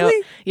something.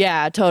 Really?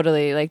 Yeah,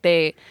 totally. Like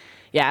they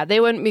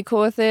wouldn't be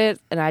cool with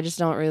it. And I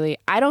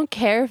don't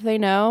care if they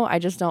know. I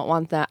just don't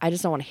want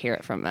to hear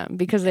it from them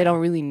because they don't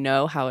really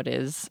know how it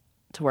is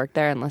to work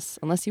there unless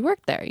you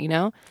work there,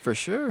 For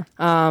sure.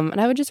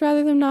 And I would just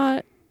rather them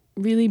not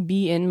really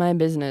be in my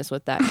business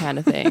with that kind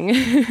of thing.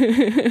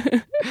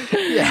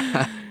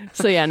 Yeah.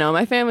 So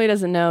my family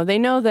doesn't know. They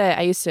know that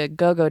I used to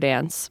go-go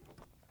dance,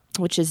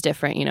 which is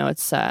different.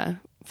 It's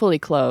fully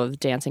clothed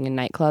dancing in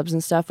nightclubs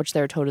and stuff, which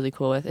they're totally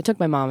cool with. It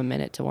took my mom a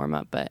minute to warm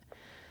up, but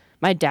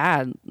my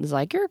dad was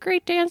like, you're a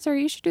great dancer.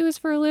 You should do this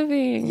for a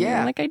living. Yeah.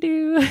 I'm like, I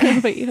do.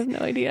 But you have no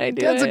idea I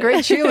do Dad's it. a great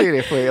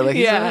cheerleader for you. Like,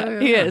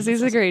 he is.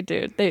 He's a great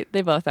dude.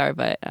 They both are,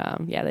 but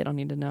they don't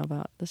need to know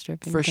about the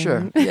stripping For thing.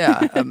 sure.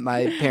 Yeah.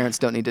 My parents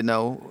don't need to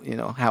know,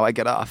 how I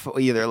get off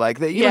either. Like,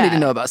 you don't need to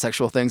know about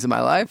sexual things in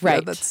my life.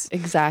 Right. Yeah,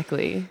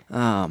 Exactly.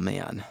 Oh,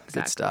 man.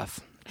 Exactly. Good stuff.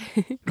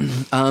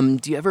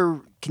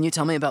 Can you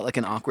tell me about like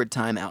an awkward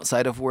time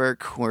outside of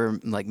work where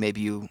like maybe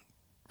you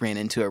ran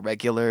into a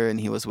regular and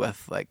he was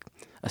with like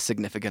a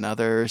significant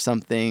other or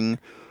something?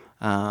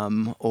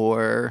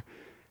 Or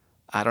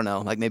I don't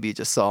know, like maybe you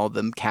just saw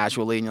them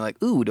casually and you're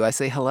like, ooh, do I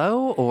say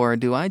hello or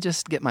do I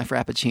just get my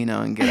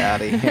Frappuccino and get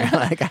out of here?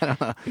 Like, I don't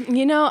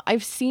know.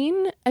 I've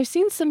seen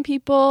some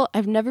people.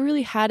 I've never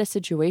really had a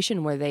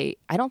situation where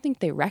I don't think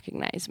they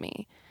recognize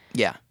me.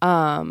 Yeah.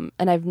 And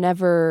I've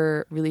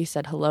never really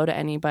said hello to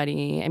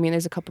anybody. I mean,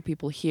 there's a couple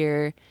people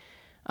here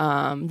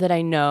that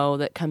I know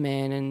that come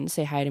in and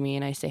say hi to me,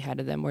 and I say hi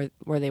to them where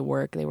they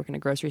work. They work in a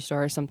grocery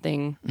store or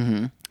something.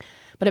 Mm-hmm.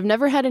 But I've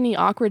never had any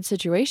awkward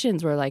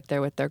situations where like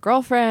they're with their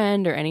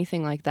girlfriend or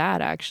anything like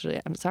that.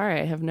 Actually, I'm sorry,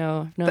 I have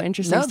no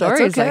interesting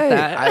stories like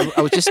that.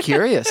 I was just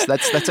curious.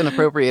 That's an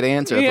appropriate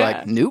answer. Of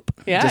like, nope.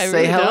 Yeah, just I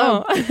say really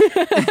hello.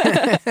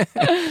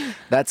 Don't.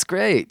 That's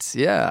great.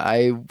 Yeah,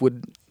 I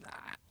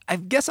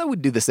guess I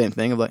would do the same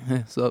thing of like, hey,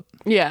 what's up?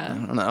 Yeah. I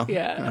don't know.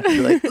 Yeah. I'd be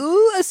like,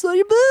 ooh, I saw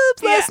your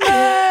boobs last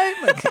night.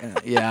 Like,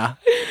 yeah.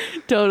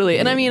 Totally.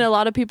 And I mean, a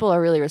lot of people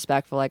are really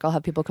respectful. Like, I'll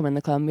have people come in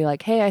the club and be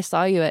like, hey, I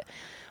saw you at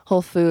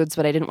Whole Foods,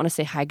 but I didn't want to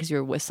say hi because you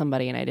were with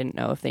somebody and I didn't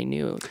know if they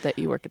knew that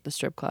you work at the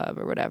strip club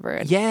or whatever.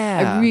 And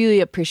yeah. I really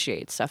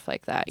appreciate stuff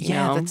like that. You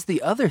know? That's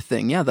the other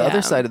thing. Yeah. The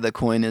other side of the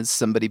coin is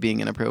somebody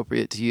being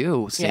inappropriate to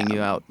you, seeing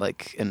you out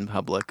like in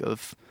public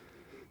of,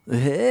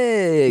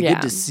 hey,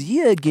 good to see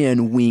you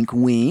again, wink,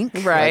 wink.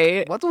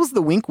 Right. Like, what was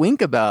the wink,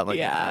 wink about?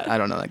 Like, I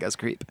don't know. That guy's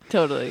creep.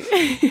 Totally.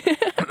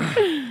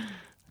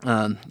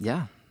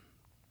 Yeah.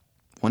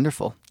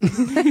 Wonderful.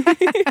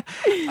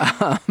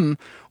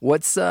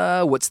 What's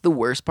the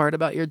worst part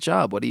about your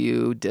job? What do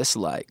you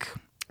dislike?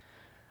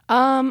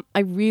 I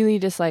really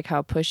dislike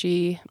how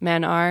pushy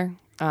men are.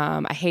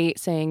 I hate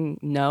saying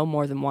no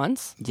more than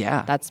once.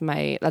 Yeah. That's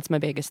my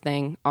biggest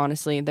thing,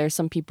 honestly. There's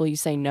some people you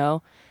say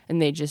no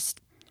and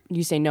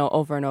you say no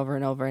over and over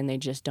and over and they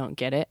just don't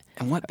get it.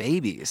 And what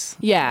babies.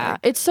 Yeah.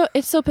 It's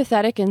so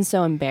pathetic and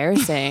so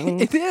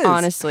embarrassing. It is.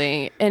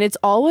 Honestly. And it's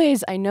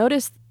always, I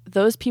notice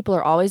those people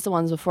are always the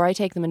ones before I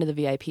take them into the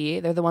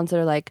VIP. They're the ones that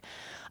are like,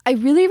 I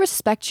really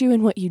respect you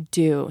and what you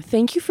do.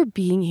 Thank you for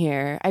being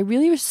here. I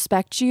really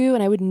respect you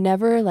and I would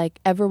never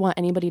ever want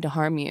anybody to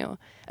harm you.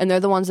 And they're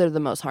the ones that are the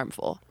most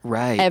harmful.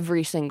 Right.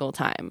 Every single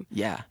time.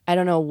 Yeah. I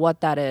don't know what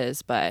that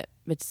is, but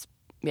it's,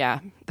 yeah.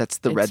 That's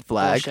the it's red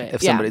flag. bullshit.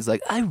 If somebody's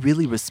like, I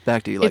really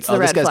respect you. You're like, It's the this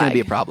red guy's going to flag. be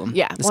a problem.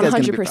 Yeah, This guy's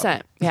gonna be a 100%.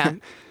 problem. Yeah.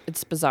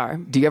 It's bizarre.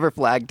 Do you ever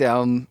flag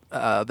down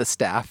the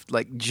staff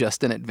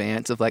just in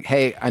advance of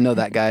hey, I know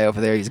that guy over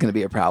there. He's going to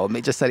be a problem.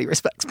 He just said he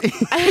respects me.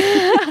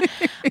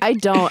 I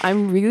don't.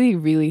 I'm really,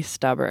 really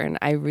stubborn.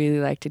 I really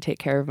like to take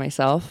care of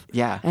myself.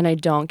 Yeah. And I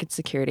don't get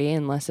security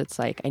unless it's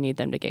I need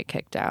them to get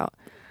kicked out.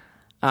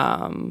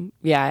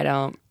 Yeah,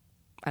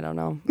 I don't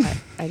know.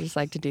 I just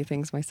like to do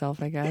things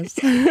myself, I guess.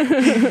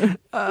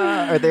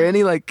 Are there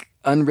any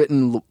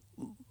unwritten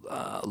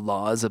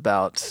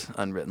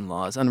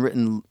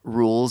unwritten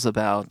rules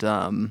about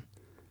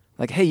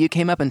hey, you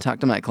came up and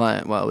talked to my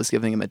client while I was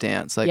giving him a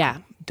dance. Yeah.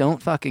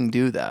 Don't fucking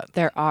do that.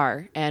 There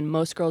are, and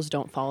most girls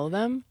don't follow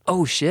them.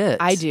 Oh shit.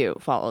 I do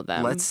follow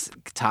them. Let's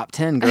top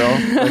 10, girl.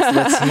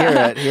 let's hear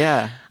it.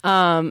 Yeah.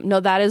 No,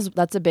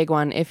 that's a big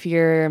one. If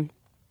you're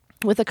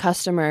with a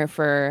customer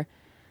for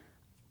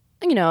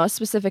a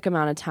specific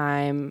amount of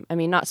time, I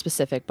mean not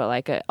specific,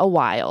 but a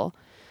while,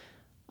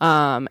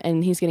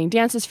 and he's getting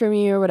dances from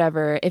you or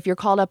whatever, if you're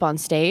called up on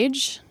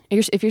stage,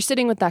 if you're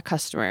sitting with that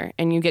customer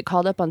and you get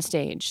called up on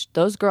stage,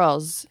 those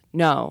girls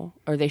know,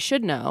 or they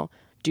should know,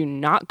 do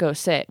not go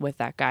sit with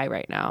that guy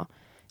right now.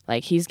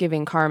 He's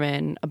giving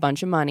Carmen a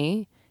bunch of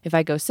money. If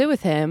I go sit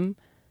with him,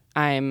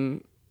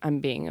 I'm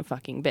being a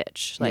fucking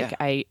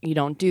bitch. You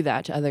don't do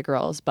that to other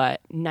girls, but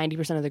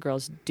 90% of the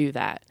girls do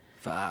that.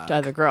 Fuck. To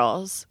other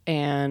girls.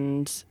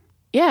 And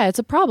yeah, it's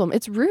a problem.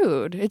 It's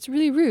rude. It's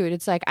really rude.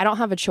 It's I don't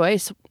have a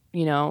choice,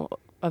 to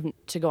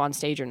go on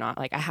stage or not.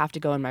 I have to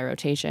go in my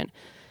rotation.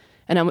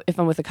 And if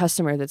I'm with a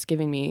customer that's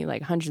giving me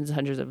hundreds and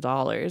hundreds of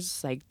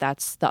dollars,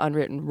 that's the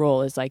unwritten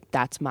rule is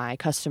that's my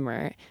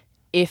customer.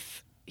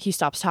 If he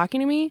stops talking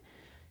to me,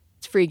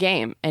 it's free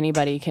game.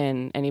 Anybody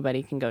can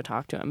go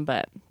talk to him.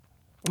 But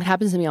it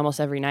happens to me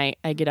almost every night.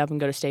 I get up and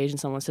go to stage and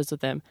someone sits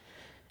with him.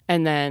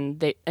 And then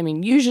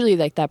usually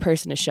that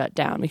person is shut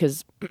down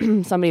because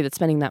somebody that's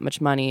spending that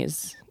much money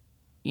is,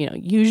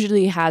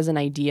 usually has an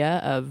idea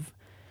of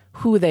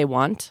who they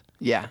want.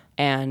 Yeah.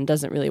 And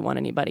doesn't really want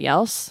anybody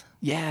else.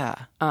 Yeah.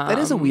 That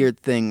is a weird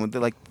thing with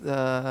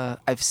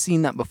I've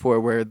seen that before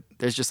where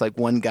there's just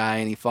one guy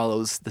and he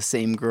follows the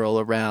same girl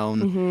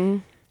around. Mm-hmm.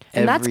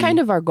 And that's kind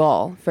of our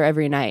goal for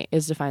every night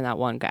is to find that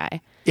one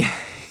guy. Yeah.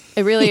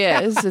 It really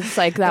is. It's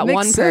that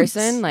one sense.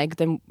 person,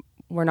 then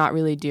we're not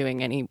really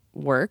doing any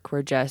work.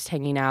 We're just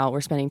hanging out. We're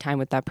spending time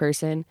with that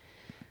person.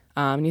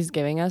 And he's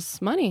giving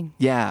us money.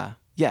 Yeah.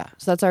 Yeah.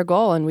 So that's our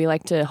goal. And we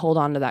like to hold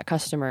on to that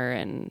customer.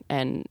 And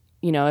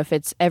if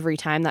it's every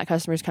time that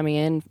customer's coming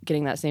in,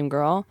 getting that same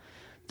girl,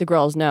 the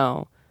girls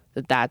know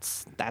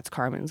that's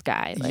Carmen's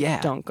guy.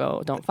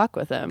 Don't fuck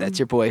with him. That's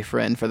your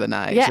boyfriend for the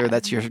night. Yeah. Or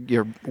that's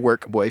your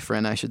work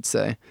boyfriend, I should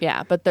say.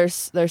 Yeah. But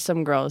there's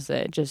some girls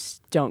that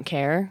just don't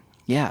care.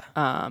 Yeah.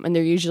 And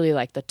they're usually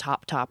the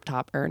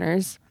top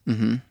earners.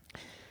 Mm-hmm.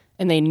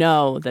 And they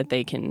know that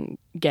they can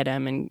get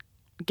him and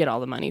get all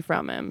the money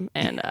from him.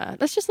 And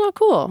that's just not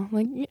cool.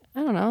 I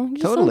don't know. You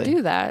just Totally. don't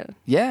do that.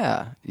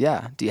 Yeah.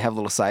 Yeah. Do you have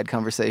little side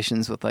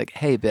conversations with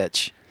hey,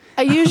 bitch?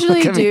 I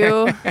usually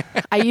do.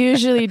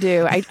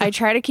 I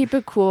try to keep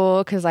it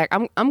cool because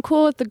I'm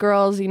cool with the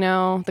girls,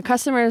 the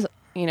customers,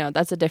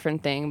 that's a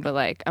different thing.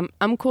 But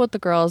I'm cool with the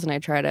girls and I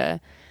try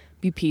to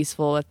be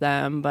peaceful with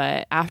them.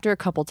 But after a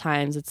couple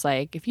times, it's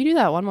if you do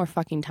that one more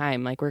fucking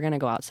time, we're going to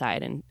go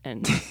outside and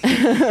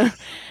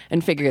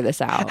and figure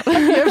this out.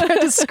 Have you ever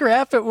had to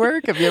scrap at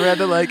work? Have you ever had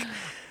to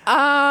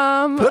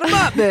put them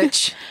up,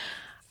 bitch?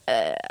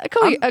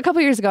 A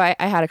couple years ago, I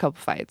had a couple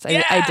fights. I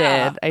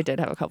did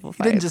have a couple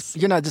fights.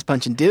 You're not just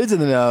punching dudes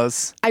in the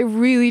nose. I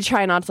really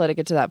try not to let it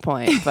get to that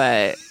point,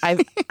 but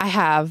I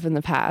have in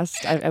the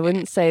past. I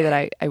wouldn't say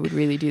that I would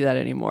really do that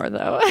anymore,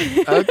 though.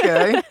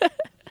 Okay.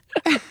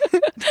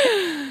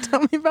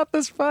 Tell me about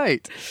this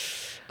fight.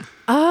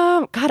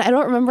 God, I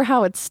don't remember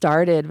how it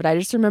started, but I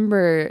just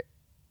remember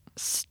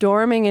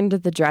storming into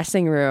the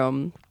dressing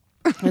room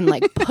and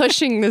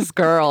pushing this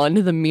girl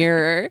into the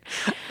mirror.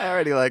 I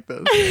already like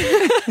this.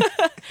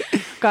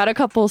 Got a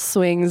couple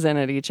swings in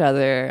at each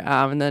other,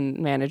 and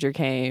then manager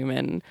came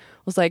and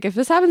was like, "If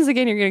this happens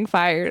again, you're getting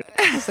fired."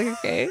 I was like,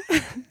 "Okay,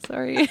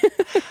 sorry."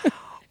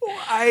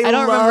 I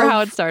don't remember how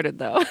it started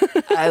though.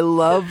 I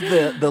love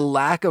the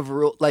lack of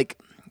rule.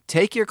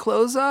 Take your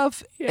clothes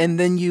off, and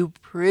then you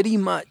pretty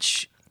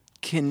much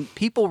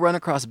people run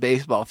across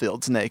baseball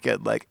fields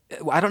naked.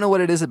 I don't know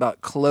what it is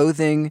about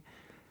clothing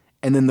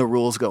and then the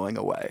rules going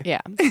away.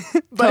 Yeah.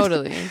 But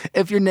Totally.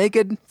 if you're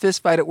naked,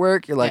 fist fight at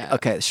work, you're like, Yeah.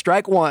 okay,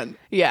 strike one.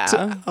 Yeah.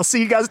 So I'll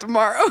see you guys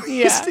tomorrow.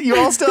 Yeah. You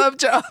all still have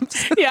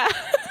jobs. Yeah.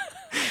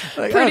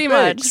 Like, Pretty oh,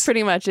 much. thanks.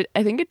 Pretty much.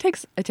 I think it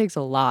takes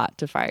a lot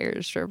to fire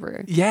a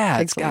stripper. Yeah,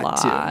 Takes it's got a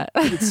lot.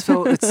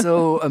 to. It's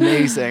so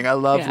amazing. I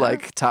love Yeah.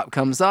 like top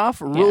comes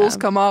off, rules Yeah.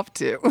 come off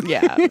too.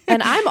 Yeah.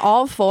 And I'm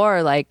all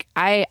for like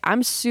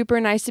I'm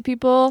super nice to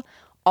people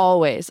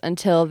always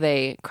until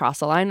they cross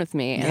a line with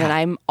me. And then Yeah.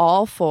 I'm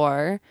all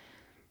for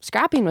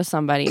scrapping with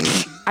somebody.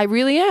 I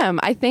really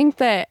am. I think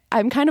that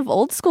I'm kind of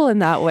old school in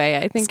that way.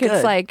 I think It's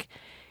it's good. like,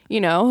 you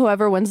know,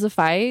 whoever wins the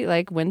fight,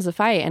 like wins the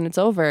fight and it's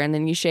over and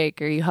then you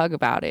shake or you hug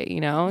about it, you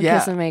know, Yeah.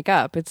 kiss and make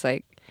up. It's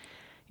like,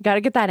 you got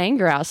to get that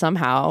anger out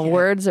somehow.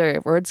 Yeah.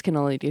 Words can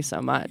only do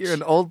so much. You're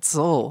an old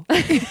soul.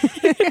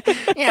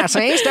 Yeah,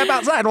 see, step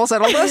outside, we'll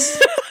settle this.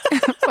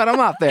 Put him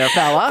up there,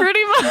 fella.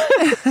 Pretty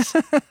much.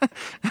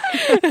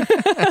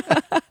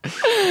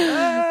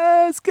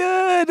 That's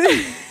good.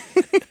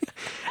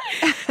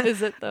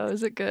 Is it though?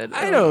 Is it good?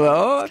 I don't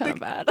know. It's kind of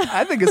bad.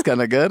 I think it's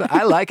kind of good.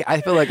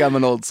 I feel like I'm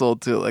an old soul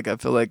too. Like I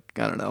feel like,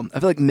 I don't know. I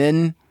feel like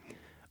men,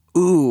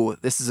 ooh,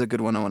 this is a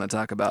good one I want to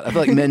talk about. I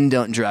feel like men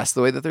don't dress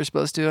the way that they're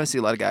supposed to. I see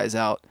a lot of guys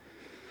out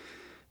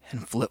in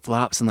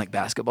flip-flops and like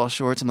basketball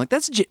shorts. I'm like,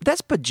 that's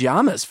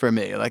pajamas for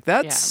me. Like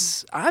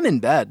I'm in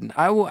bed.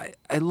 I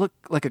look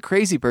like a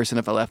crazy person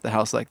if I left the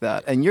house like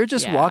that. And you're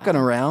just Yeah. walking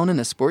around in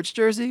a sports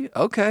jersey?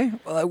 Okay.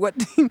 Well, what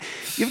team?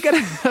 You've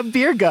got a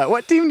beer gut.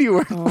 What team do you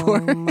work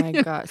for? Oh my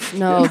gosh.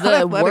 No, You're not the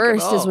athletic at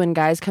worst is all. when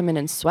guys come in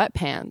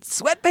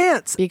sweatpants.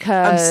 Sweatpants.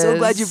 Because I'm so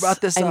glad you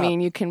brought this up. I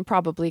mean, you can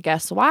probably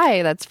guess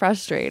why. That's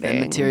frustrating. And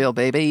material,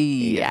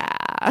 baby. Yeah.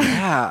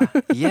 Yeah.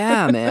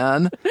 Yeah,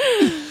 man.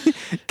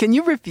 Can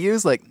you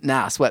refuse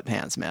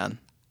sweatpants, man?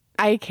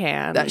 I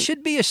can. That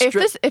should be a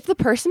strip If the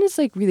person is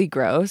like really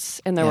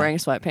gross and they're Yeah. wearing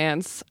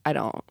sweatpants, I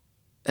don't.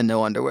 and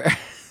no underwear.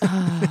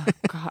 Oh,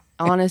 God.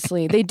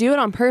 Honestly, they do it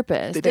on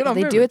purpose. They do it on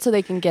They purpose. do it so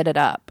they can get it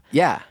up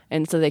Yeah.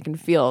 and so they can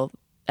feel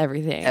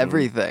everything.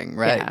 Everything,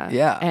 right?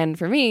 Yeah. And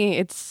for me,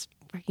 it's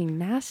freaking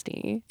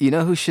nasty. You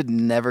know who should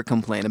never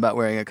complain about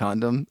wearing a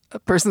condom? A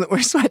person that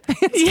wears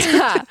sweatpants.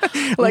 Yeah.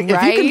 Like, if you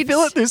can Right? feel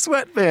it through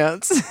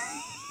sweatpants,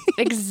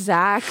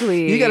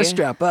 Exactly. you got to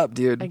strap up,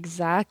 dude.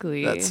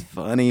 Exactly. That's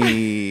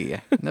funny.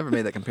 Never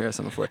made that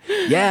comparison before.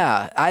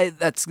 Yeah,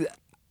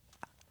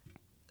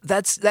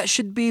 that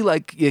should be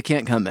like, you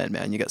can't come in,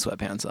 man. You got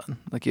sweatpants on.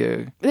 Like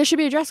There should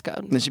be a dress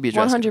code. There should be a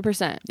dress code.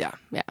 100%. yeah,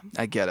 Yeah.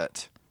 I get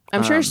it.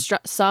 I'm sure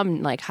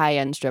some like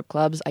high-end strip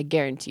clubs, I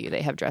guarantee you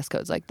they have dress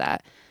codes like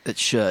that. It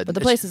should. But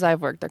the places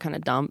I've worked, they're kind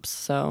of dumps,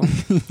 so.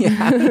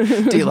 Yeah.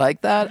 Do you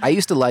like that? I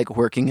used to like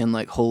working in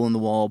like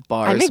hole-in-the-wall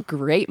bars. I make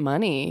great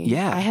money.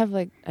 Yeah. I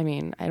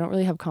don't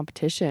really have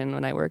competition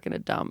when I work in a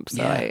dump,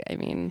 so Yeah. I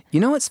mean.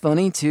 You know what's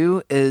funny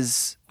too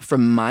is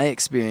from my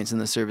experience in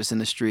the service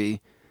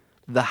industry,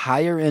 the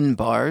higher end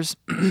bars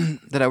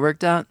that I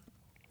worked at,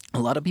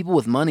 a lot of people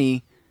with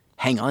money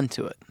hang on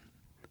to it.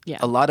 Yeah.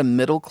 A lot of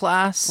middle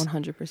class,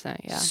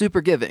 100%, yeah.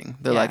 super giving.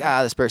 They're Yeah.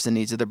 like, this person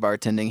needs it. They're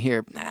bartending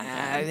here.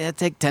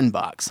 Take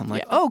 $10. I'm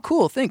like, Yeah. oh,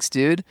 cool. Thanks,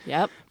 dude.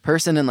 Yep.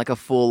 Person in like a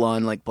full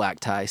on like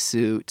black tie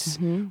suit,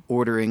 Mm-hmm.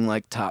 ordering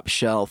like top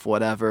shelf,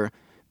 whatever,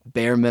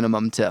 bare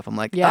minimum tip. I'm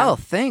like, Yeah. oh,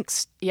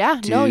 thanks.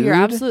 Yeah, no, you're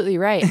Dude. absolutely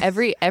right.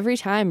 Every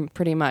time,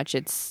 pretty much,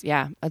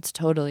 that's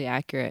totally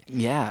accurate.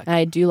 Yeah. And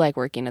I do like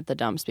working at the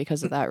dumps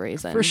because of that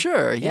reason. For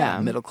sure. Yeah.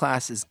 Yeah. Middle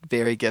class is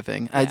very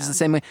giving. It's the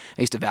same way.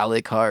 I used to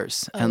valet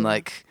cars and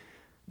like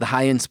the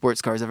high end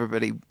sports cars,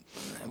 everybody,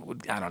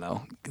 I don't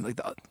know.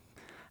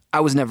 I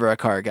was never a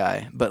car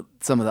guy, but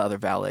some of the other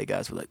valet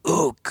guys were like,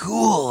 oh,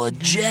 cool. A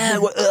jet.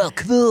 Oh,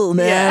 cool,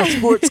 man. Yeah.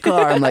 Sports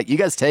car. I'm like, you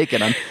guys take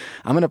it. I'm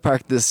going to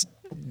park this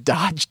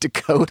Dodge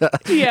Dakota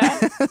Yeah.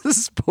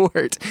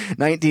 Sport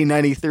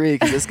 1993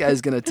 because this guy's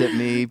going to tip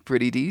me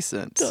pretty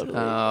decent.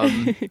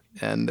 Totally.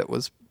 And that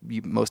was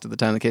most of the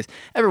time the case.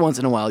 Every once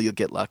in a while you'll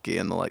get lucky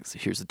and they're like,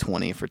 here's a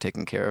 20 for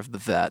taking care of the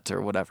vet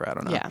or whatever. I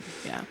don't know. Yeah,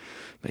 yeah.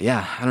 But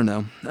yeah, I don't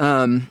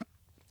know.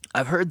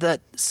 I've heard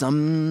that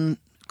some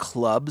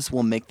clubs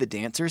will make the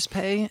dancers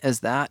pay.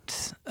 Is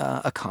that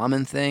a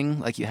common thing?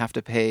 Like you have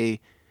to pay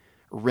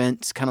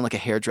rent, kind of like a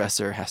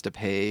hairdresser has to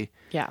pay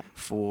Yeah.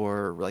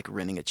 for like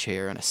renting a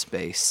chair and a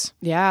space.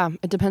 Yeah,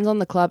 it depends on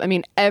the club. I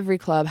mean, every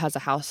club has a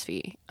house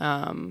fee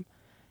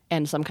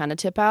and some kind of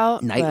tip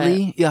out.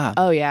 Nightly? Yeah.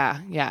 Oh,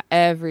 yeah. Yeah.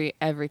 Every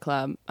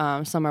club.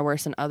 Some are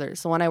worse than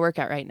others. The one I work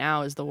at right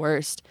now is the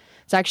worst.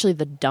 It's actually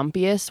the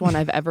dumpiest one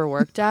I've ever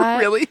worked at.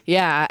 Really?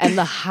 Yeah. And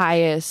the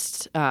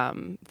highest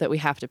that we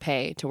have to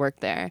pay to work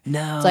there.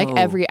 No. It's like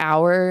every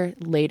hour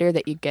later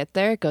that you get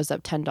there, it goes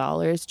up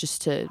 $10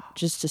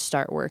 just to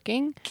start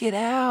working. Get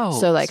out.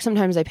 So like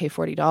sometimes I pay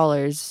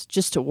 $40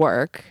 just to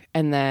work,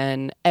 and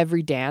then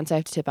every dance I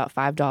have to tip out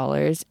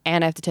 $5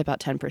 and I have to tip out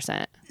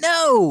 10%.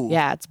 No.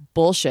 Yeah, it's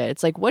bullshit.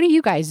 It's like, what are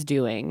you guys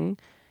doing?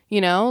 You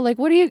know, like,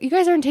 what are you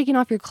guys aren't taking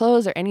off your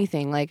clothes or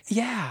anything. Like,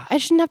 Yeah. I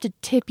shouldn't have to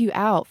tip you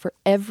out for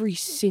every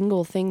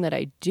single thing that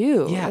I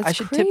do. Yeah, That's I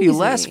should crazy. tip you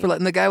less for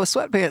letting the guy with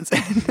sweatpants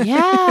in.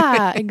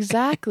 Yeah,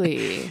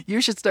 exactly. You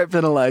should start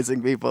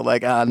penalizing people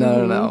like,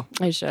 no.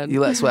 I should.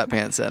 You let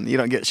sweatpants in. You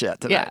don't get shit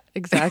tonight. Yeah,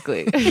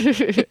 exactly.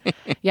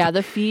 Yeah,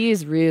 the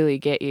fees really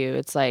get you.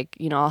 It's like,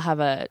 you know, I'll have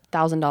a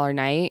 $1,000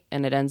 night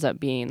and it ends up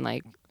being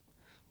like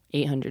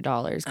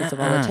 $800 because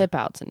of all the tip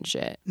outs and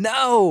shit.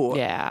 No.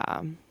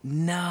 Yeah.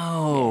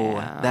 No.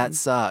 Yeah. That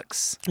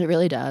sucks. It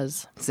really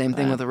does. Same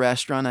thing with a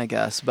restaurant, I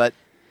guess. But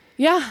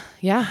Yeah,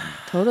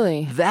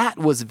 totally. that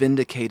was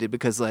vindicated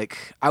because,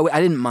 like,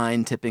 I didn't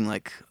mind tipping,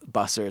 like,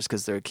 bussers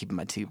because they're keeping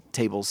my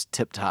tables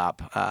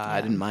tip-top. I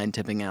didn't mind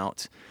tipping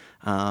out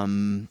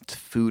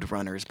food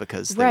runners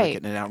because they were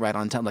getting it out right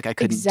on time. Like, I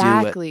couldn't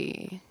do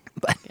it.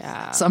 But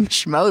some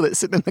schmo that's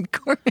sitting in the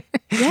corner.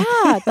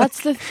 Yeah,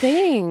 that's the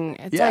thing.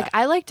 It's like,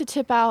 I like to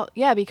tip out,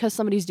 because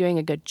somebody's doing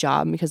a good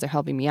job, because they're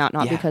helping me out,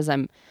 not because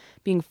I'm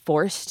being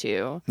forced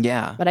to.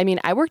 Yeah. But I mean,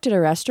 I worked at a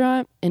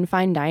restaurant in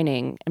fine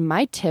dining, and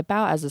my tip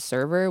out as a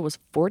server was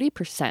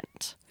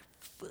 40%.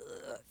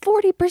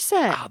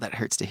 40%. Oh, that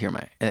hurts to hear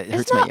it Isn't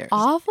hurts that my ears.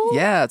 awful?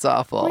 Yeah, it's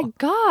awful. Oh my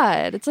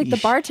God. It's like the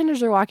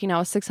bartenders are walking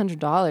out with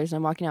 $600 and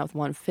I'm walking out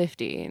with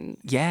 $150.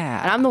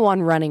 And I'm the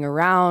one running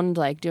around,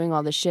 like, doing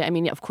all this shit. I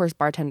mean, of course,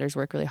 bartenders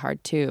work really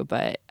hard too,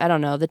 but I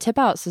don't know. The tip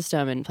out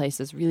system in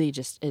places really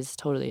just is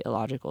totally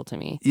illogical to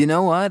me. You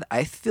know what?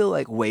 I feel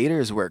like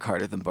waiters work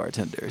harder than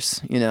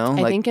bartenders, you know?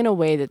 I think in a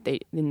way that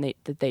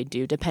they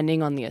do,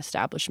 depending on the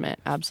establishment.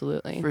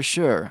 Absolutely. For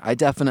sure.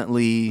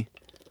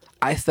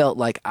 I felt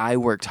like I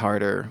worked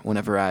harder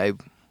whenever I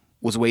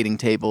was waiting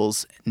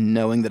tables,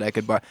 knowing that I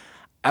could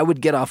I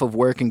would get off of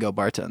work and go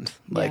bartend.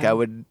 Like I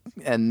would,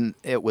 and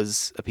it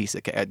was a piece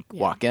of cake. I'd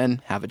walk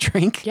in, have a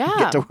drink,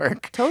 get to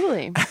work.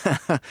 Totally.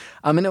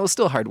 I mean, it was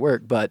still hard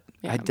work, but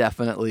I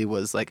definitely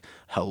was like,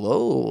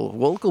 hello,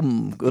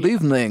 welcome, good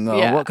evening.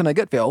 What can I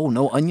get for you? Oh,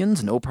 no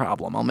onions? No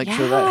problem. I'll make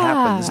sure that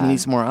happens. You need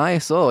some more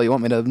ice? Oh, you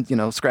want me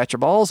to, scratch your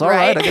balls? All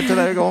right, I get to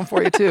that going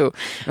for you too.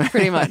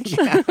 Pretty much.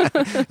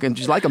 Would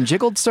you like them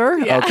jiggled, sir?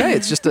 Yeah. Okay,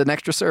 it's just an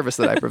extra service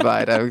that I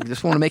provide. I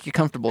just want to make you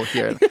comfortable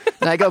here.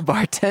 And I go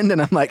bartend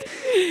and I'm like,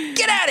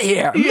 get out of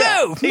here.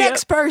 Move.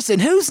 Next person.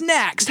 Who's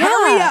next?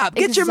 Hurry up.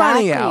 Get your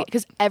money out.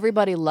 Because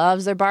everybody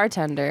loves their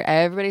bartender.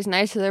 Everybody's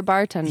nice to their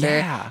bartender.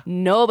 Yeah.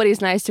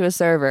 Nobody's nice to a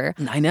server.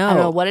 I know. I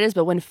don't know what it is,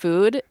 but when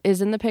food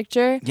is in the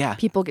picture, Yeah.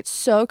 people get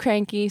so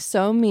cranky,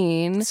 so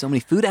mean. So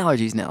many food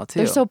allergies now, too.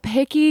 They're so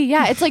picky.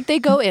 Yeah, it's like they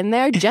go in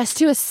there just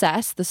to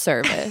assess the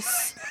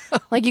service.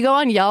 Like, you go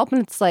on Yelp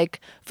and it's like,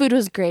 food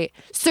was great.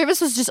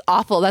 Service was just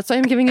awful. That's why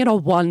I'm giving it a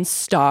 1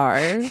 star.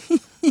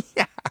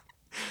 Yeah.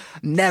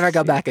 Never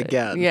go back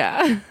again.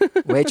 Yeah.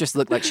 Waitress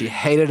looked like she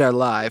hated her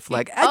life.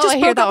 Like, I just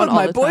hear broke that up one with all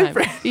my the time.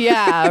 boyfriend.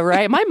 Yeah,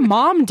 right. My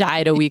mom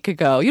died a week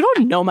ago. You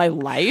don't know my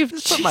life.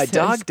 Just put my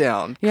dog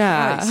down.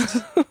 Yeah.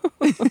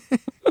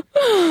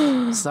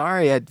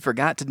 Sorry, I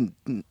forgot to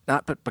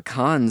not put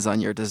pecans on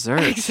your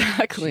dessert.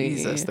 Exactly.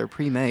 Jesus, they're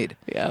pre-made.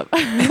 Yep.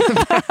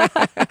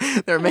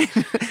 They're made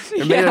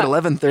at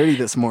 11:30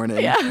 this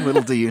morning. Yeah.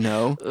 Little do you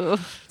know. Ugh,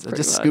 So I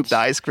just scooped the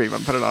ice cream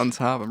and put it on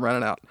top. I'm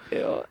running out.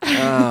 Ew.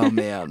 Oh,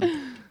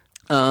 man.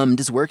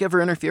 Does work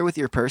ever interfere with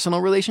your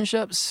personal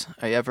relationships?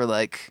 Are you ever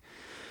like,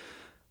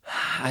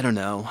 I don't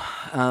know.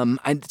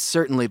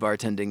 Certainly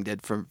bartending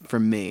did for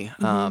me.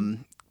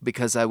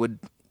 Because I would,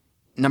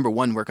 number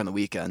one, work on the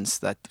weekends.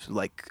 That,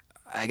 like,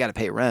 I got to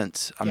pay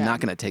rent. I'm not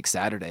going to take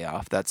Saturday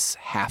off. That's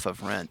half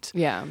of rent.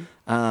 Yeah.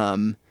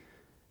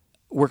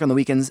 Work on the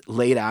weekends,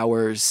 late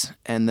hours,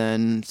 and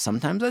then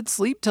sometimes I'd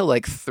sleep till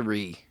like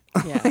 3.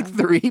 Yeah. Like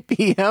 3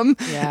 p.m.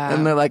 Yeah.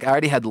 And they're like, I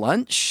already had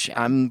lunch.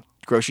 I'm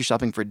grocery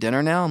shopping for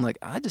dinner now. I'm like,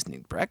 I just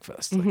need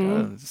breakfast.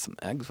 Like, some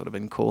eggs would have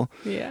been cool.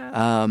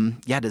 Yeah.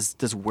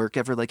 Does work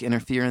ever like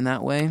interfere in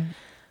that way?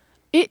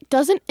 It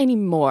doesn't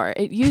anymore.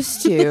 It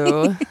used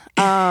to.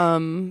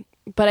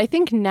 But I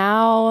think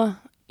now,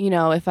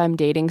 if I'm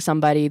dating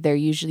somebody, they're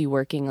usually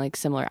working like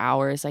similar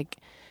hours, like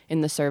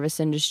in the service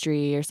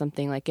industry or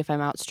something. Like if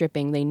I'm out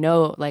stripping, they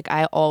know, like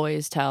I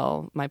always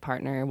tell my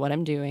partner what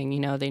I'm doing.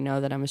 They know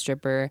that I'm a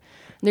stripper.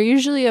 They're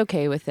usually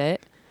okay with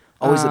it.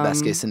 Always the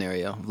best case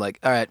scenario. Like,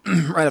 all right,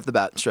 right off the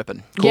bat,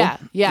 stripping. Cool? Yeah.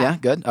 Yeah,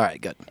 good? All right,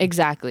 good.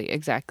 Exactly.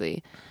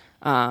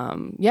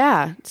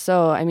 Yeah.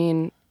 So, I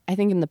mean, I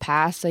think in the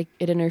past, like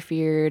it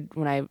interfered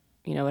when I,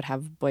 would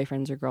have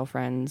boyfriends or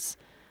girlfriends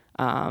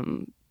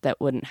that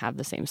wouldn't have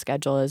the same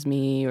schedule as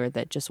me, or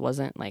that just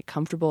wasn't like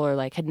comfortable, or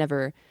like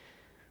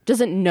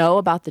doesn't know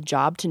about the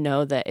job to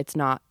know that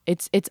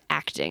it's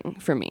acting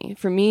for me.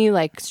 For me,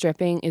 like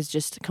stripping is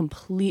just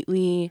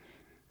completely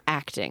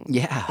acting.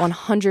 Yeah.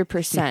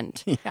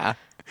 100%. Yeah.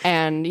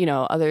 And,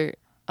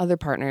 other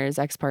partners,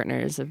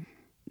 ex-partners have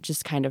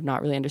just kind of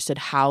not really understood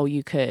how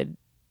you could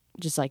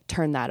just like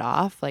turn that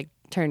off, like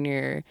turn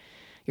your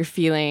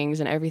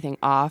feelings and everything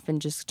off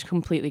and just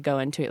completely go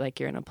into it like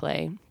you're in a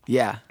play.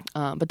 Yeah.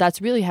 But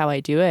that's really how I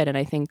do it. And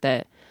I think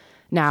that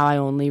now I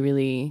only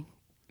really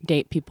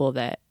date people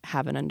that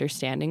have an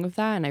understanding of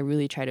that. And I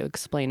really try to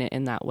explain it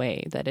in that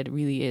way, that it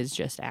really is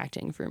just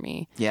acting for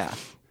me. Yeah.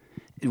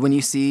 When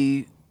you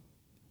see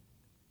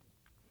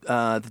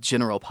the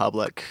general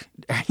public,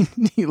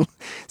 you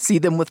see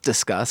them with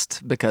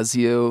disgust because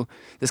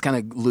this kind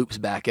of loops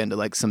back into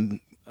like some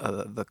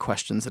the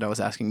questions that I was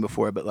asking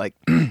before, but like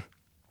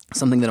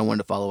something that I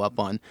wanted to follow up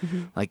on.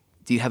 Like,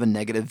 do you have a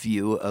negative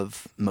view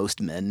of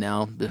most men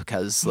now?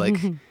 Because like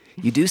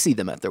you do see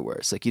them at their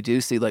worst. Like you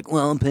do see like,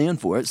 well, I'm paying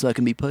for it so I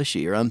can be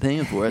pushy, or I'm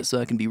paying for it so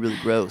I can be really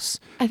gross.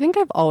 I think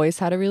I've always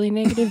had a really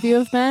negative view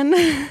of men.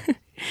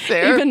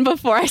 Fair. Even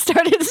before I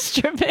started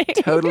stripping.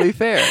 Totally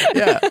fair.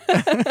 Yeah.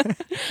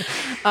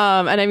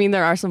 And I mean,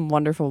 there are some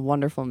wonderful,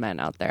 wonderful men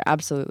out there.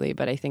 Absolutely.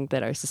 But I think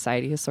that our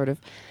society has sort of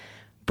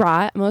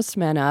brought most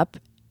men up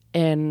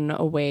in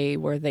a way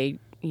where they,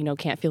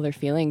 can't feel their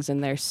feelings,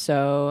 and they're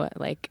so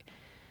like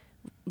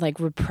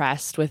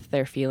repressed with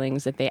their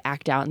feelings that they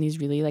act out in these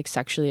really like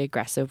sexually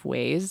aggressive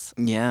ways.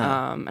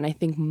 Yeah. And I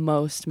think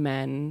most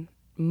men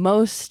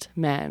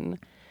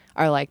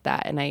are like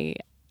that. And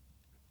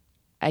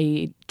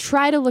I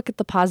try to look at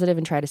the positive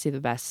and try to see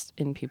the best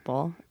in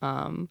people.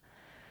 But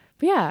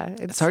yeah,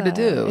 it's hard to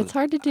do. It's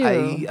hard to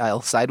do.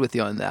 I'll side with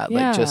you on that.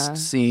 Yeah. Like just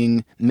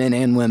seeing men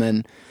and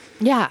women.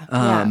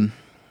 Yeah.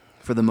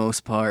 For the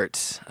most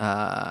part,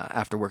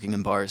 after working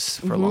in bars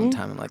for a long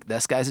time, I'm like,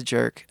 this guy's a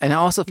jerk. And I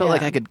also felt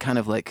like I could kind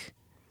of like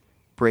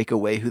break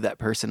away who that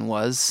person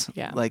was.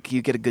 Yeah. Like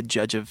you get a good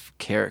judge of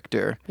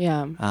character.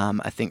 Yeah.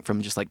 I think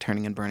from just like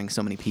turning and burning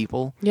so many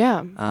people.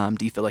 Yeah.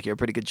 Do you feel like you're a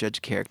pretty good judge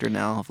of character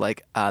now? Of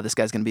like, this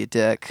guy's going to be a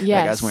dick. Yes.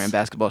 That guy's wearing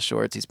basketball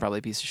shorts. He's probably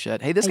a piece of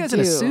shit. Hey, this guy's in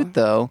a do. suit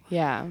though.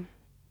 Yeah.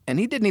 And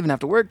he didn't even have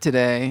to work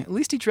today. At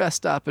least he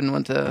dressed up and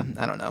went to,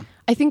 I don't know.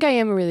 I think I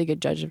am a really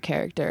good judge of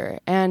character.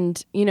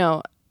 And,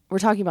 we're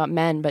talking about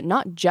men, but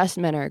not just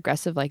men are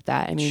aggressive like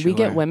that. I mean, we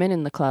get women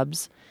in the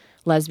clubs,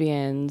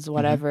 lesbians,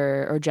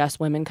 whatever, or just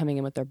women coming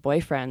in with their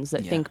boyfriends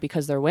that think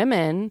because they're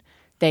women,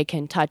 they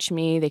can touch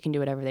me, they can do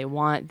whatever they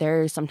want.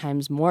 They're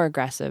sometimes more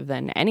aggressive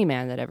than any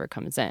man that ever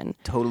comes in.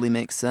 Totally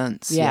makes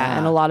sense. Yeah.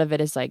 And a lot of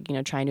it is like,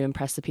 trying to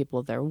impress the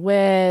people they're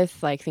with,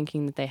 like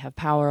thinking that they have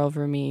power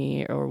over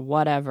me or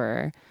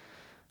whatever.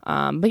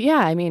 But yeah,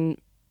 I mean,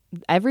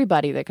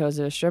 everybody that goes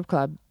to a strip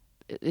club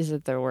is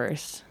at their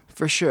worst.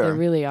 For sure. They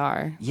really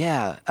are.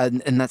 Yeah.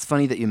 And that's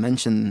funny that you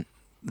mentioned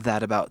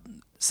that about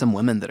some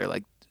women that are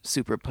like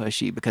super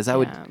pushy, because I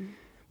would,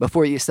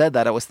 before you said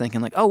that, I was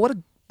thinking like, oh, what a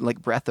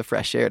like breath of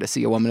fresh air to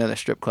see a woman in a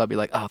strip club. Be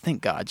like, oh,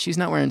 thank God she's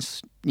not wearing,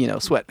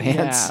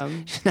 sweatpants. Yeah.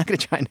 She's not going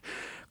to try and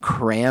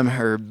cram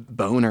her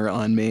boner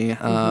on me.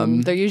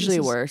 They're usually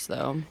worse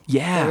though.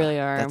 Yeah. They really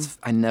are.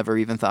 I never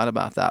even thought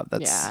about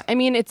that. I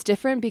mean, it's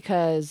different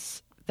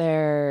because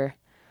they're,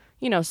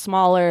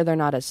 smaller. They're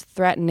not as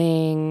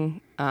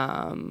threatening.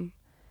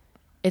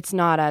 It's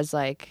not as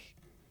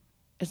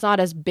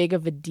big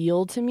of a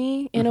deal to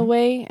me in a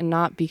way, and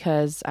not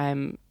because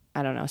I'm,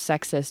 I don't know,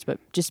 sexist, but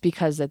just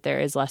because that there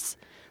is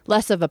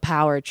less of a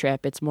power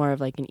trip. It's more of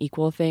like an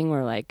equal thing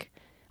where like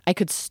I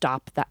could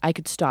stop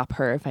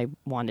her if I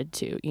wanted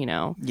to,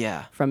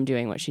 from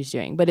doing what she's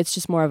doing. But it's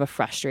just more of a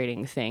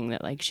frustrating thing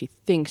that like she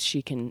thinks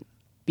she can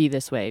be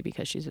this way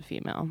because she's a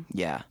female.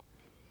 Yeah.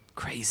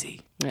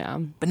 Crazy. Yeah.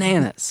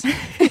 Bananas.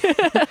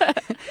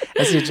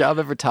 Has your job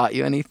ever taught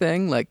you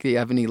anything? Like, do you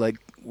have any like,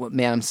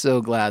 man, I'm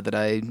so glad that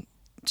I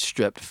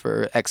stripped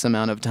for X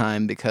amount of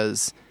time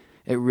because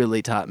it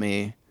really taught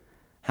me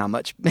how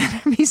much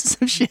men are pieces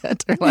of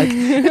shit. Or like,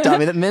 it taught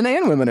me that men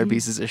and women are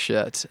pieces of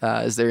shit.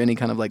 Is there any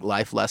kind of like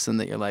life lesson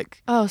that you're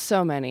like? Oh,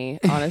 so many,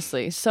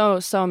 honestly.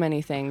 so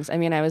many things. I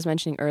mean, I was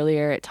mentioning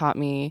earlier, it taught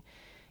me,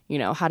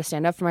 how to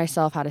stand up for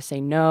myself, how to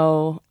say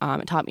no.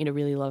 It taught me to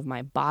really love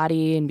my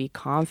body and be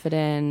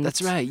confident.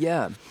 That's right.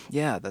 Yeah.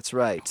 Yeah, that's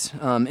right.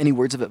 Any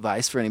words of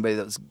advice for anybody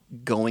that was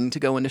going to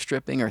go into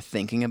stripping or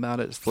thinking about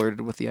it,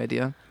 flirted with the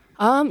idea?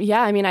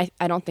 Yeah, I mean,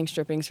 I don't think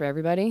stripping's for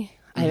everybody.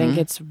 I think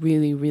it's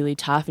really, really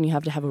tough, and you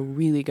have to have a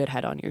really good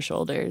head on your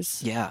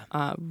shoulders. Yeah.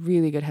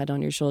 Really good head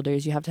on your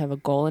shoulders. You have to have a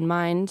goal in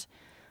mind.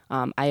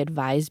 I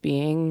advise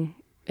being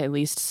at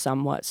least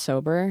somewhat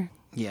sober.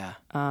 Yeah.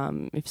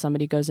 If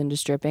somebody goes into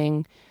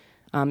stripping,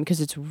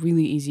 because it's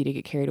really easy to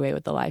get carried away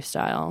with the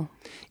lifestyle.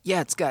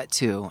 Yeah, it's got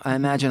to. I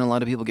imagine a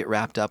lot of people get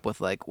wrapped up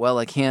with like, well,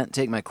 I can't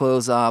take my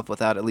clothes off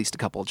without at least a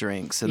couple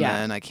drinks, and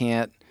then I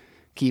can't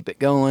keep it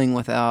going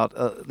without,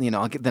 then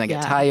I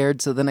get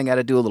tired, so then I got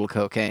to do a little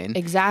cocaine.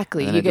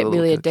 Exactly. You get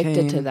really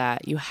addicted to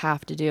that. You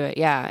have to do it.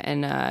 Yeah,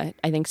 and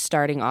I think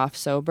starting off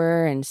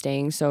sober and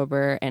staying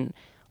sober and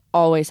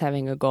always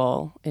having a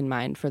goal in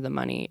mind for the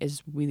money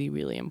is really,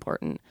 really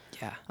important.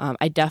 Yeah.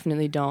 I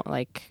definitely don't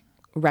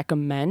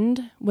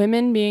recommend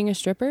women being a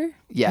stripper.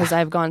 Yeah. Because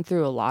I've gone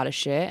through a lot of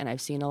shit and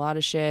I've seen a lot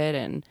of shit,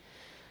 and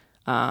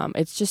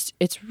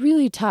it's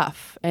really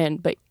tough.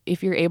 But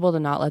if you're able to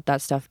not let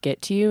that stuff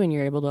get to you and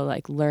you're able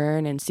to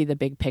learn and see the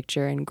big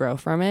picture and grow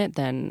from it,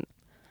 then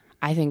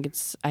I think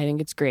it's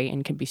great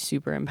and can be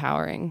super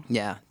empowering.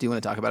 Yeah. Do you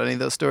want to talk about any of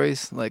those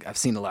stories? Like, I've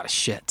seen a lot of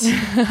shit.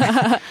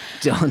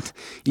 don't want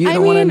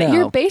to know.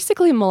 You're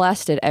basically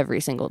molested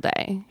every single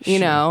day. You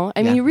know?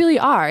 I mean, you really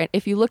are.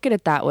 If you look at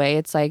it that way,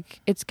 it's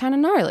like, it's kind of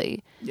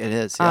gnarly. It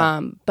is.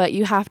 Yeah. But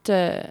you have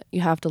to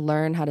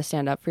learn how to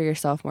stand up for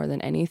yourself more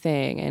than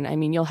anything. And I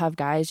mean, you'll have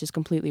guys just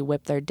completely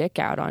whip their dick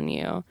out on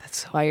you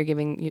while you're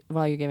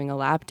giving a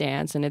lap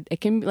dance, and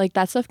it can, like,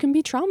 that stuff can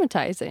be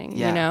traumatizing.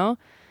 You know.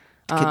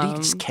 Could you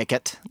just kick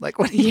it? Like,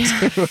 what do you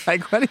do?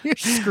 Like, what do you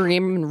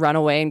scream and run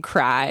away and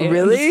cry?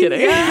 Really? I'm just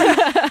kidding. Yeah.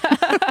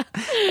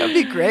 That'd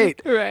be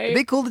great. Right. It'd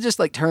be cool to just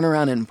like turn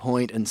around and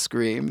point and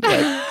scream. Like,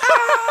 a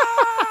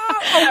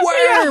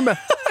worm!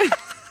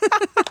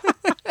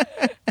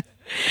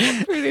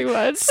 Pretty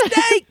much.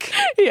 Snake!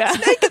 Yeah.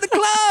 Snake in the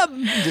club!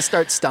 Just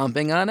start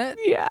stomping on it.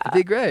 Yeah. It'd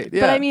be great.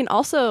 Yeah. But I mean,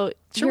 also...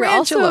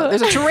 Tarantula.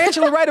 There's a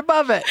tarantula right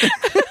above it.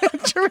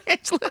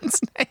 Tarantula and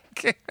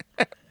snake.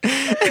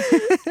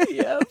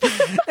 Yep.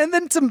 And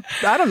then some,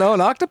 I don't know,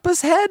 an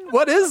octopus head?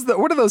 What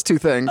are those two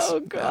things? Oh,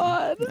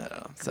 God.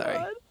 No, sorry.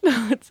 God.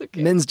 No, it's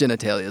okay. Men's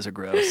genitalias are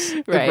gross.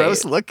 Right. They're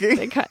gross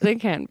looking. They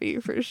can be,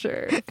 for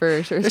sure.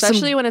 For sure.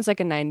 Especially when it's like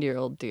a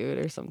 90-year-old dude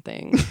or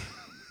something.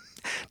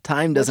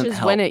 Time doesn't Which is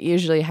help. when it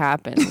usually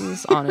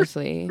happens,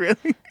 honestly.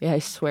 Really? Yeah, I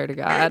swear to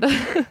God.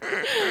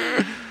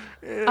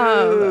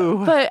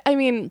 But, I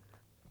mean,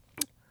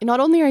 not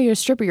only are you a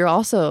stripper, you're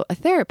also a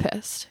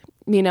therapist.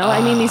 You know,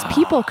 I mean, these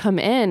people come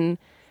in.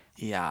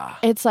 Yeah.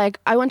 It's like,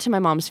 I went to my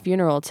mom's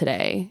funeral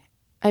today.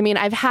 I mean,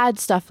 I've had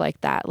stuff like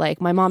that. Like,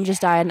 my mom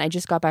just died and I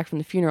just got back from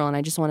the funeral and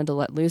I just wanted to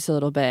let loose a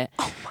little bit.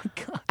 Oh my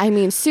God. I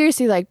mean,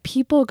 seriously, like,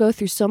 people go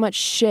through so much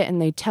shit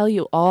and they tell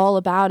you all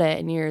about it,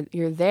 and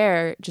you're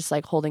there just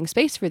like holding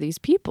space for these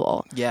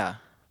people. Yeah.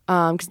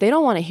 Because they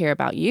don't want to hear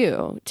about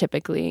you,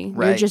 typically.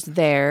 Right. You're just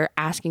there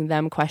asking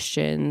them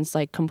questions,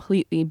 like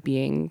completely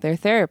being their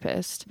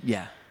therapist.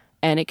 Yeah.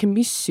 And it can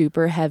be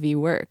super heavy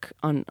work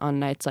on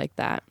nights like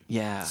that.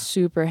 Yeah.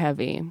 Super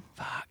heavy.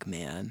 Fuck,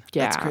 man.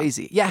 Yeah. That's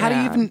crazy. Yeah. How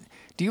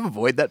do you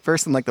avoid that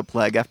person like the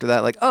plague after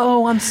that? Like,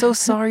 oh, I'm so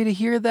sorry to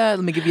hear that.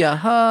 Let me give you a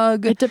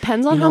hug. It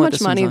depends on how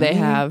much money they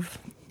have.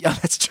 Yeah,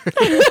 that's true.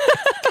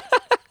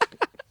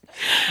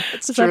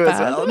 That's Is true that as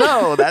bad? well.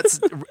 No,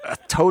 that's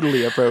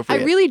totally appropriate.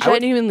 I really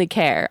genuinely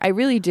care. I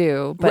really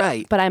do. But,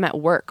 Right. but I'm at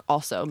work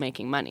also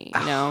making money,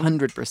 you know?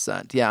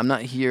 100%. Yeah, I'm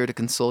not here to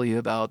console you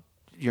about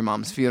your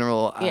mom's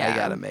funeral. Yeah. I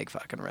gotta make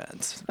fucking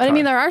rent. But I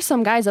mean, there are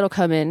some guys that'll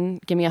come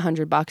in, give me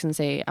 $100 and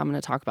say, I'm going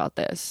to talk about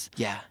this.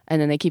 Yeah.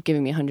 And then they keep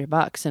giving me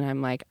 $100 and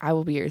I'm like, I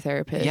will be your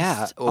therapist.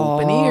 Yeah,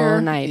 open all ear.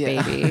 night,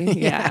 Yeah.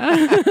 baby.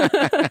 Yeah.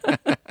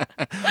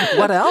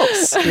 What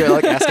else? You're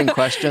like asking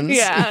questions.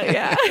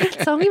 Yeah.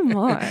 Tell me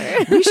more.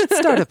 We should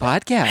start a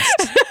podcast.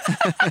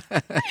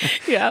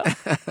 Yeah.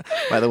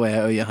 By the way,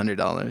 I owe you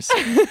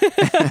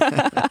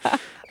 $100.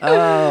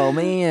 Oh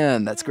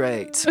man, that's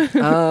great.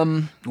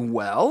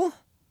 Well,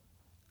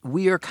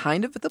 we are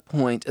kind of at the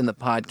point in the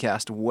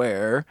podcast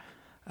where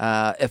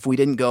if we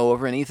didn't go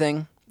over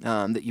anything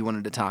that you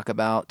wanted to talk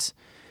about,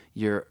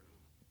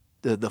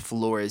 the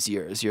floor is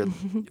yours. You're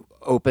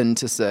open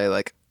to say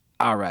like,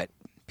 all right,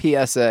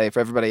 PSA for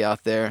everybody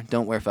out there,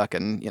 don't wear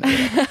fucking,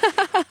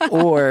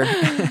 or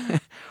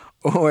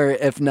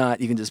if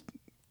not, you can just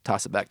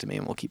toss it back to me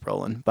and we'll keep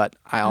rolling. But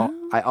I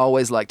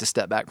always like to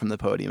step back from the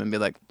podium and be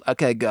like,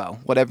 okay, go.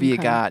 Whatever you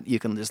got, you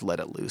can just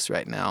let it loose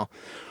right now.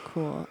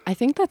 Cool. I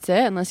think that's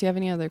it, unless you have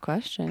any other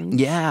questions.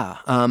 Yeah.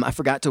 I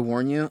forgot to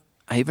warn you.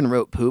 I even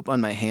wrote poop on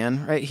my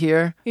hand right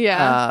here.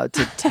 Yeah.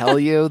 To tell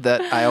you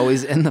that I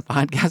always end the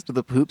podcast with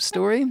a poop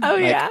story. Oh,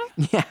 yeah?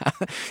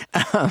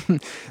 Yeah.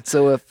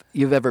 So if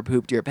you've ever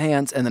pooped your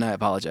pants, and then I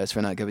apologize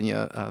for not giving you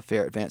a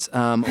fair advance,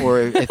 or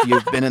if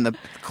you've been in the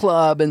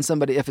club and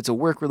if it's a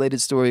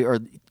work-related story or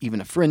even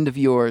a friend of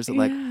yours,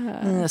 like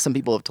some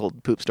people have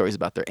told poop stories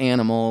about their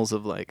animals,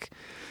 of like,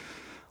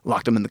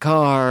 locked them in the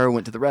car,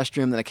 went to the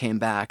restroom, then I came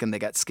back and they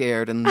got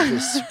scared and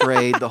just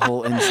sprayed the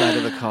whole inside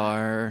of the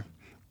car.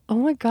 Oh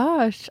my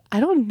gosh. I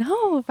don't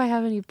know if I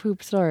have any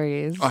poop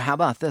stories. Or how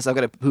about this? I've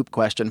got a poop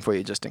question for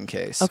you just in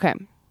case. Okay.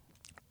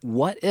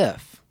 What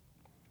if,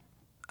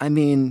 I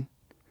can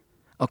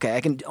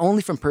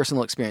only from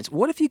personal experience,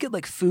 what if you get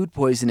like food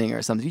poisoning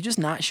or something? You just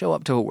not show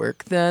up to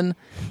work then?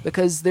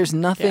 Because there's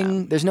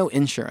nothing, there's no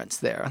insurance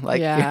there.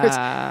 Like,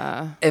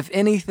 if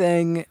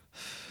anything,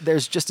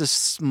 there's just a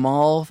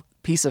small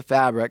piece of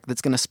fabric that's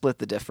going to split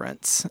the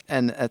difference,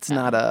 and that's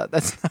not a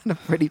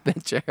pretty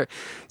picture.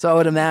 So I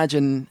would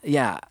imagine,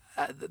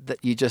 that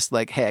you just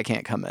like, hey, I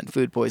can't come in,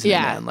 food poisoning,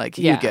 man. Like,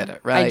 you get it,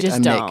 right? I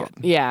just don't.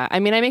 Naked. Yeah, I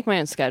make my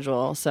own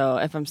schedule, so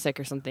if I'm sick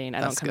or something, I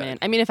don't come in.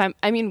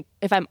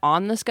 If I'm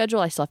on the schedule,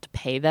 I still have to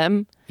pay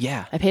them.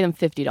 Yeah, I pay them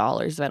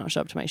 $50 if I don't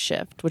show up to my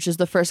shift, which is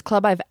the first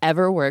club I've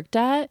ever worked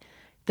at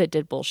that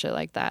did bullshit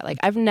like that. Like,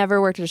 I've never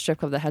worked at a strip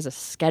club that has a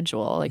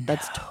schedule. Like,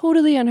 that's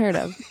totally unheard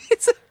of.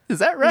 Is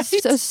that right?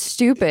 It's so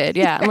stupid.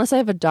 Yeah, unless I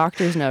have a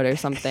doctor's note or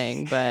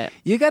something. But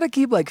you got to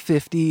keep like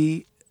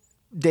 50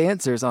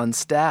 dancers on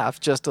staff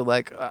just to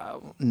like,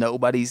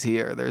 nobody's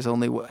here. There's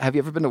only. Have you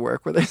ever been to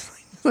work where there's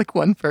like Like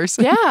one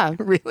person? Yeah.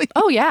 Really?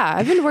 Oh, yeah.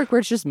 I've been to work where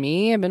it's just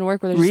me. I've been to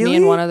work where there's just me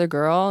and one other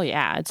girl.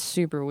 Yeah, it's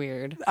super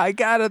weird. I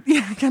gotta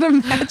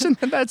imagine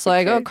that that's It's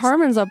like, the oh, case.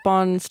 Carmen's up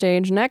on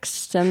stage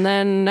next, and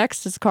then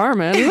next is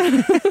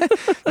Carmen.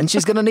 And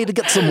she's going to need to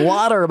get some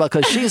water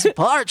because she's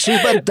parched.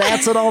 She's been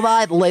dancing all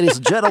night, ladies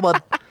and gentlemen.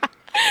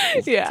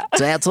 Yeah.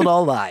 Dancing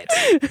all night.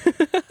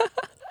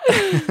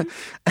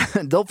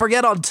 Don't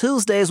forget, on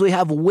Tuesdays we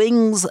have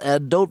wings,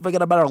 and don't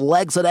forget about our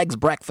legs and eggs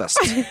breakfast.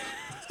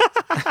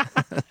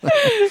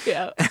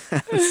 Yeah.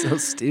 That's so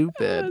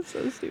stupid. That's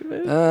so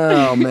stupid.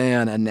 Oh,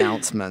 man.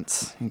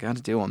 Announcements. You got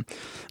to do them.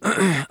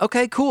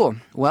 Okay, cool.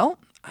 Well,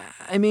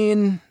 I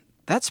mean,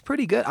 that's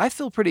pretty good. I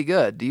feel pretty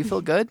good. Do you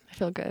feel good? I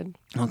feel good.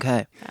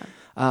 Okay.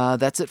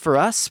 That's it for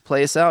us.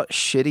 Play us out.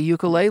 Shitty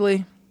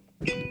ukulele.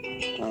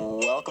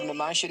 Welcome to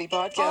my shitty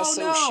podcast. Oh,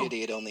 no. So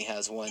shitty it only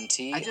has one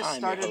T. I just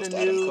I'm your started host,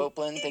 a Adam new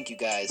Copeland. Thank you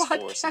guys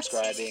for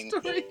subscribing.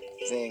 story.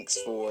 Thanks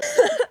for...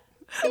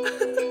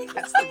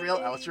 That's the real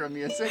outro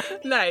music.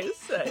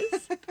 Nice.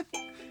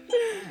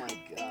 Oh my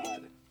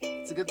god.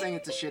 It's a good thing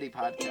it's a shitty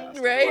podcast.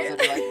 Right? Otherwise I'd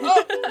be like,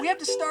 oh, we have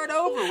to start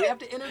over. We have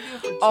to interview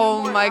for 2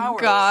 Oh more my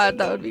hours. God,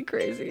 that would be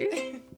crazy.